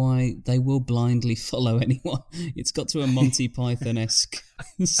understand why they will blindly follow anyone. It's got to a Monty Python-esque.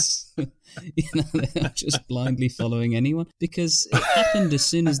 They're just blindly following anyone, because it happened as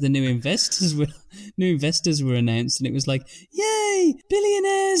soon as the new investors were announced, and it was like, yay,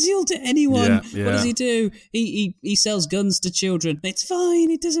 billionaires, you'll do anyone. Yeah. What does he do? He sells guns to children. It's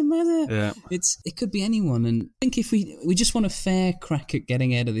fine, it doesn't matter. Yeah. It could be anyone. And I think if we just want a fair crack at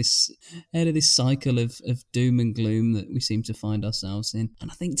getting out of this cycle of doom and gloom that we seem to find ourselves in,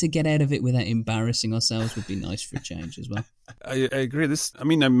 and I think to get out of it without embarrassing ourselves would be nice for a change as well. I agree. I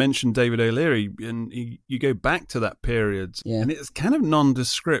mentioned David O'Leary, and you go back to that period, and it's kind of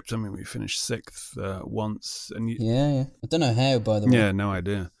nondescript. I mean, we finished 6th once, and I don't know how, by the way. Yeah, no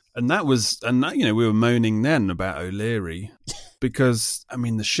idea. And that we were moaning then about O'Leary because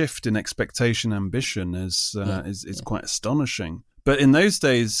the shift in expectation, ambition is quite astonishing. But in those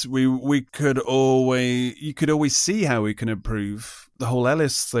days, you could always see how we can improve. The whole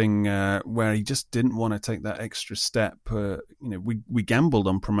Ellis thing, where he just didn't want to take that extra step. We gambled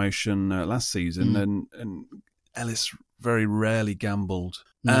on promotion last season, and Ellis very rarely gambled.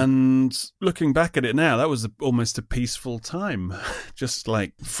 And looking back at it now, that was almost a peaceful time, just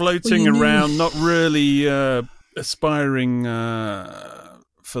like floating around, not really aspiring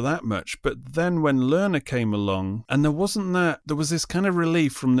for that much. But then when Lerner came along, and there was this kind of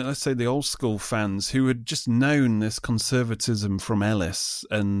relief from let's say the old school fans who had just known this conservatism from Ellis,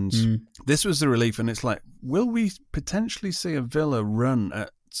 and this was the relief. And it's like, will we potentially see a Villa run at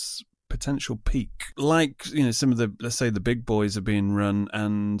potential peak, like some of the, let's say, the big boys are being run,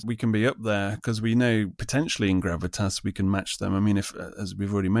 and we can be up there because we know potentially in gravitas we can match them. I mean, if, as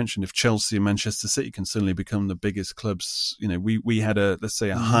we've already mentioned, if Chelsea and Manchester City can suddenly become the biggest clubs, we had a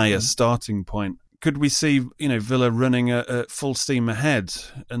higher starting point. Could we see, Villa running at full steam ahead?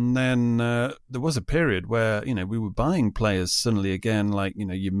 And then there was a period where, we were buying players suddenly again, like,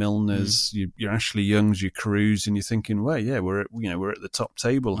 your Milners, your Ashley Youngs, your Crews, and you're thinking, well, yeah, we're at the top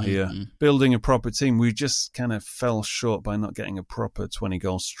table here, building a proper team. We just kind of fell short by not getting a proper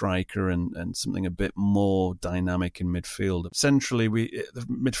 20-goal striker and something a bit more dynamic in midfield. Centrally, the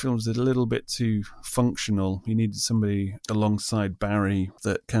midfield was a little bit too functional. You needed somebody alongside Barry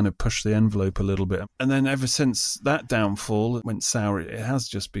that kind of pushed the envelope a little bit. And then ever since that downfall went sour, it has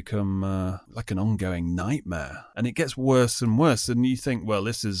just become like an ongoing nightmare. And it gets worse and worse. And you think, well,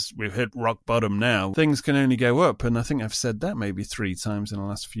 we've hit rock bottom now. Things can only go up. And I think I've said that maybe 3 times in the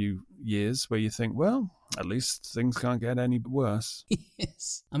last few years, where you think, well, at least things can't get any worse.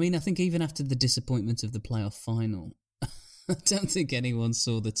 Yes. I think even after the disappointment of the playoff final, I don't think anyone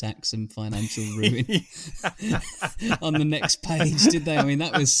saw the tax and financial ruin on the next page, did they?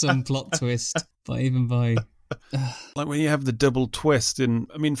 That was some plot twist, by... Like when you have the double twist in,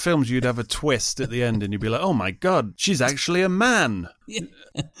 films, you'd have a twist at the end and you'd be like, oh my God, she's actually a man. Yeah.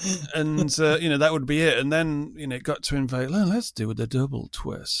 And, that would be it. And then, it got to invade, let's do the double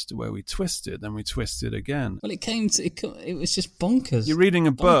twist where we twisted, then we twisted again. Well, it was just bonkers. You're reading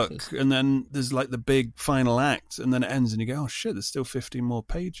a book and then there's like the big final act and then it ends and you go, oh shit, there's still 15 more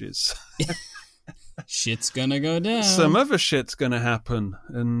pages. Shit's gonna go down. Some other shit's gonna happen.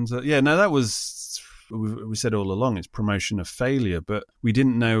 And that was... We said all along it's promotion of failure, but we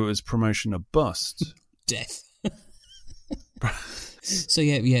didn't know it was promotion of bust. Death. So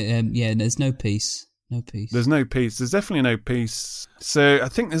there's no peace. No peace. There's no peace. There's definitely no peace. So I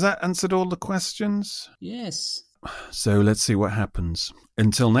think, has that answered all the questions? Yes. So let's see what happens.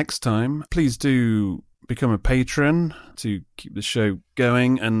 Until next time, please do become a patron to keep the show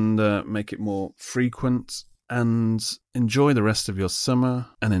going and make it more frequent. And enjoy the rest of your summer.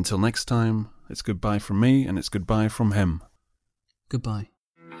 And until next time, it's goodbye from me and it's goodbye from him. Goodbye.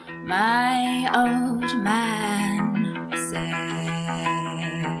 My old man said.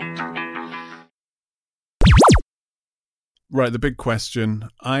 Right, the big question.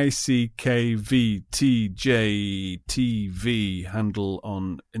 ICKVTJTV handle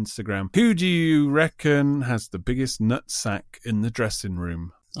on Instagram. Who do you reckon has the biggest nutsack in the dressing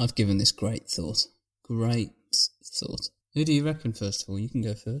room? I've given this great thought. Great thought. Who do you reckon, first of all? You can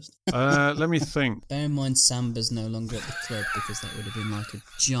go first. Let me think. Bear in mind Samba's no longer at the club because that would have been like a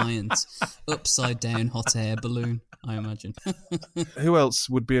giant upside-down hot air balloon, I imagine. Who else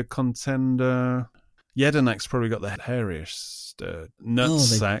would be a contender? Jedenek's probably got the hairiest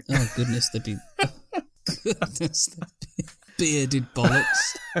nutsack. Oh, goodness, they'd be... bearded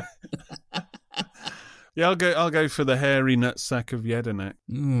bollocks. Yeah, I'll go for the hairy nutsack of Jedenek.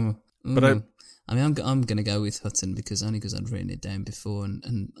 But I'm going to go with Hutton because I'd written it down before,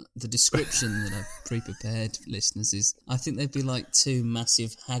 and the description that I've pre-prepared for listeners is, I think they'd be like two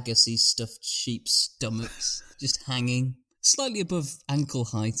massive haggis-y stuffed sheep stomachs just hanging slightly above ankle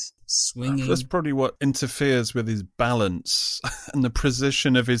height, swinging. That's probably what interferes with his balance and the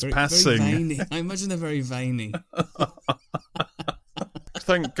precision of his passing. Very veiny. I imagine they're very veiny.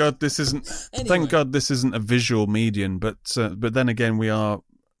 Thank God this isn't. Anyway. Thank God this isn't a visual medium. But then again, we are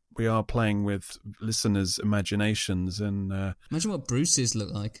playing with listeners' imaginations, and imagine what Bruce's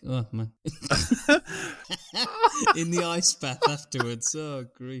look like. Oh man, in the ice bath afterwards. Oh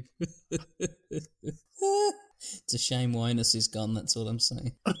grief! It's a shame Winus is gone. That's all I'm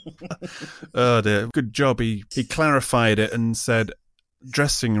saying. Oh dear! Good job. He clarified it and said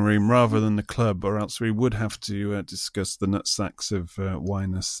dressing room rather than the club, or else we would have to discuss the nutsacks of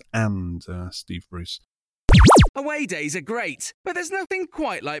Winus and Steve Bruce. Away days are great, but there's nothing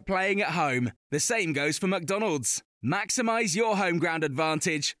quite like playing at home. The same goes for McDonald's. Maximise your home ground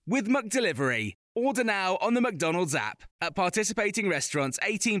advantage with McDelivery. Order now on the McDonald's app. At participating restaurants,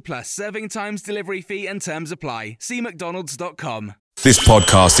 18 plus, serving times, delivery fee and terms apply. See mcdonalds.com. This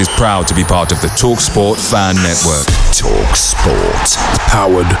podcast is proud to be part of the TalkSport Fan Network. TalkSport.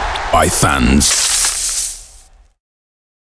 Powered by fans.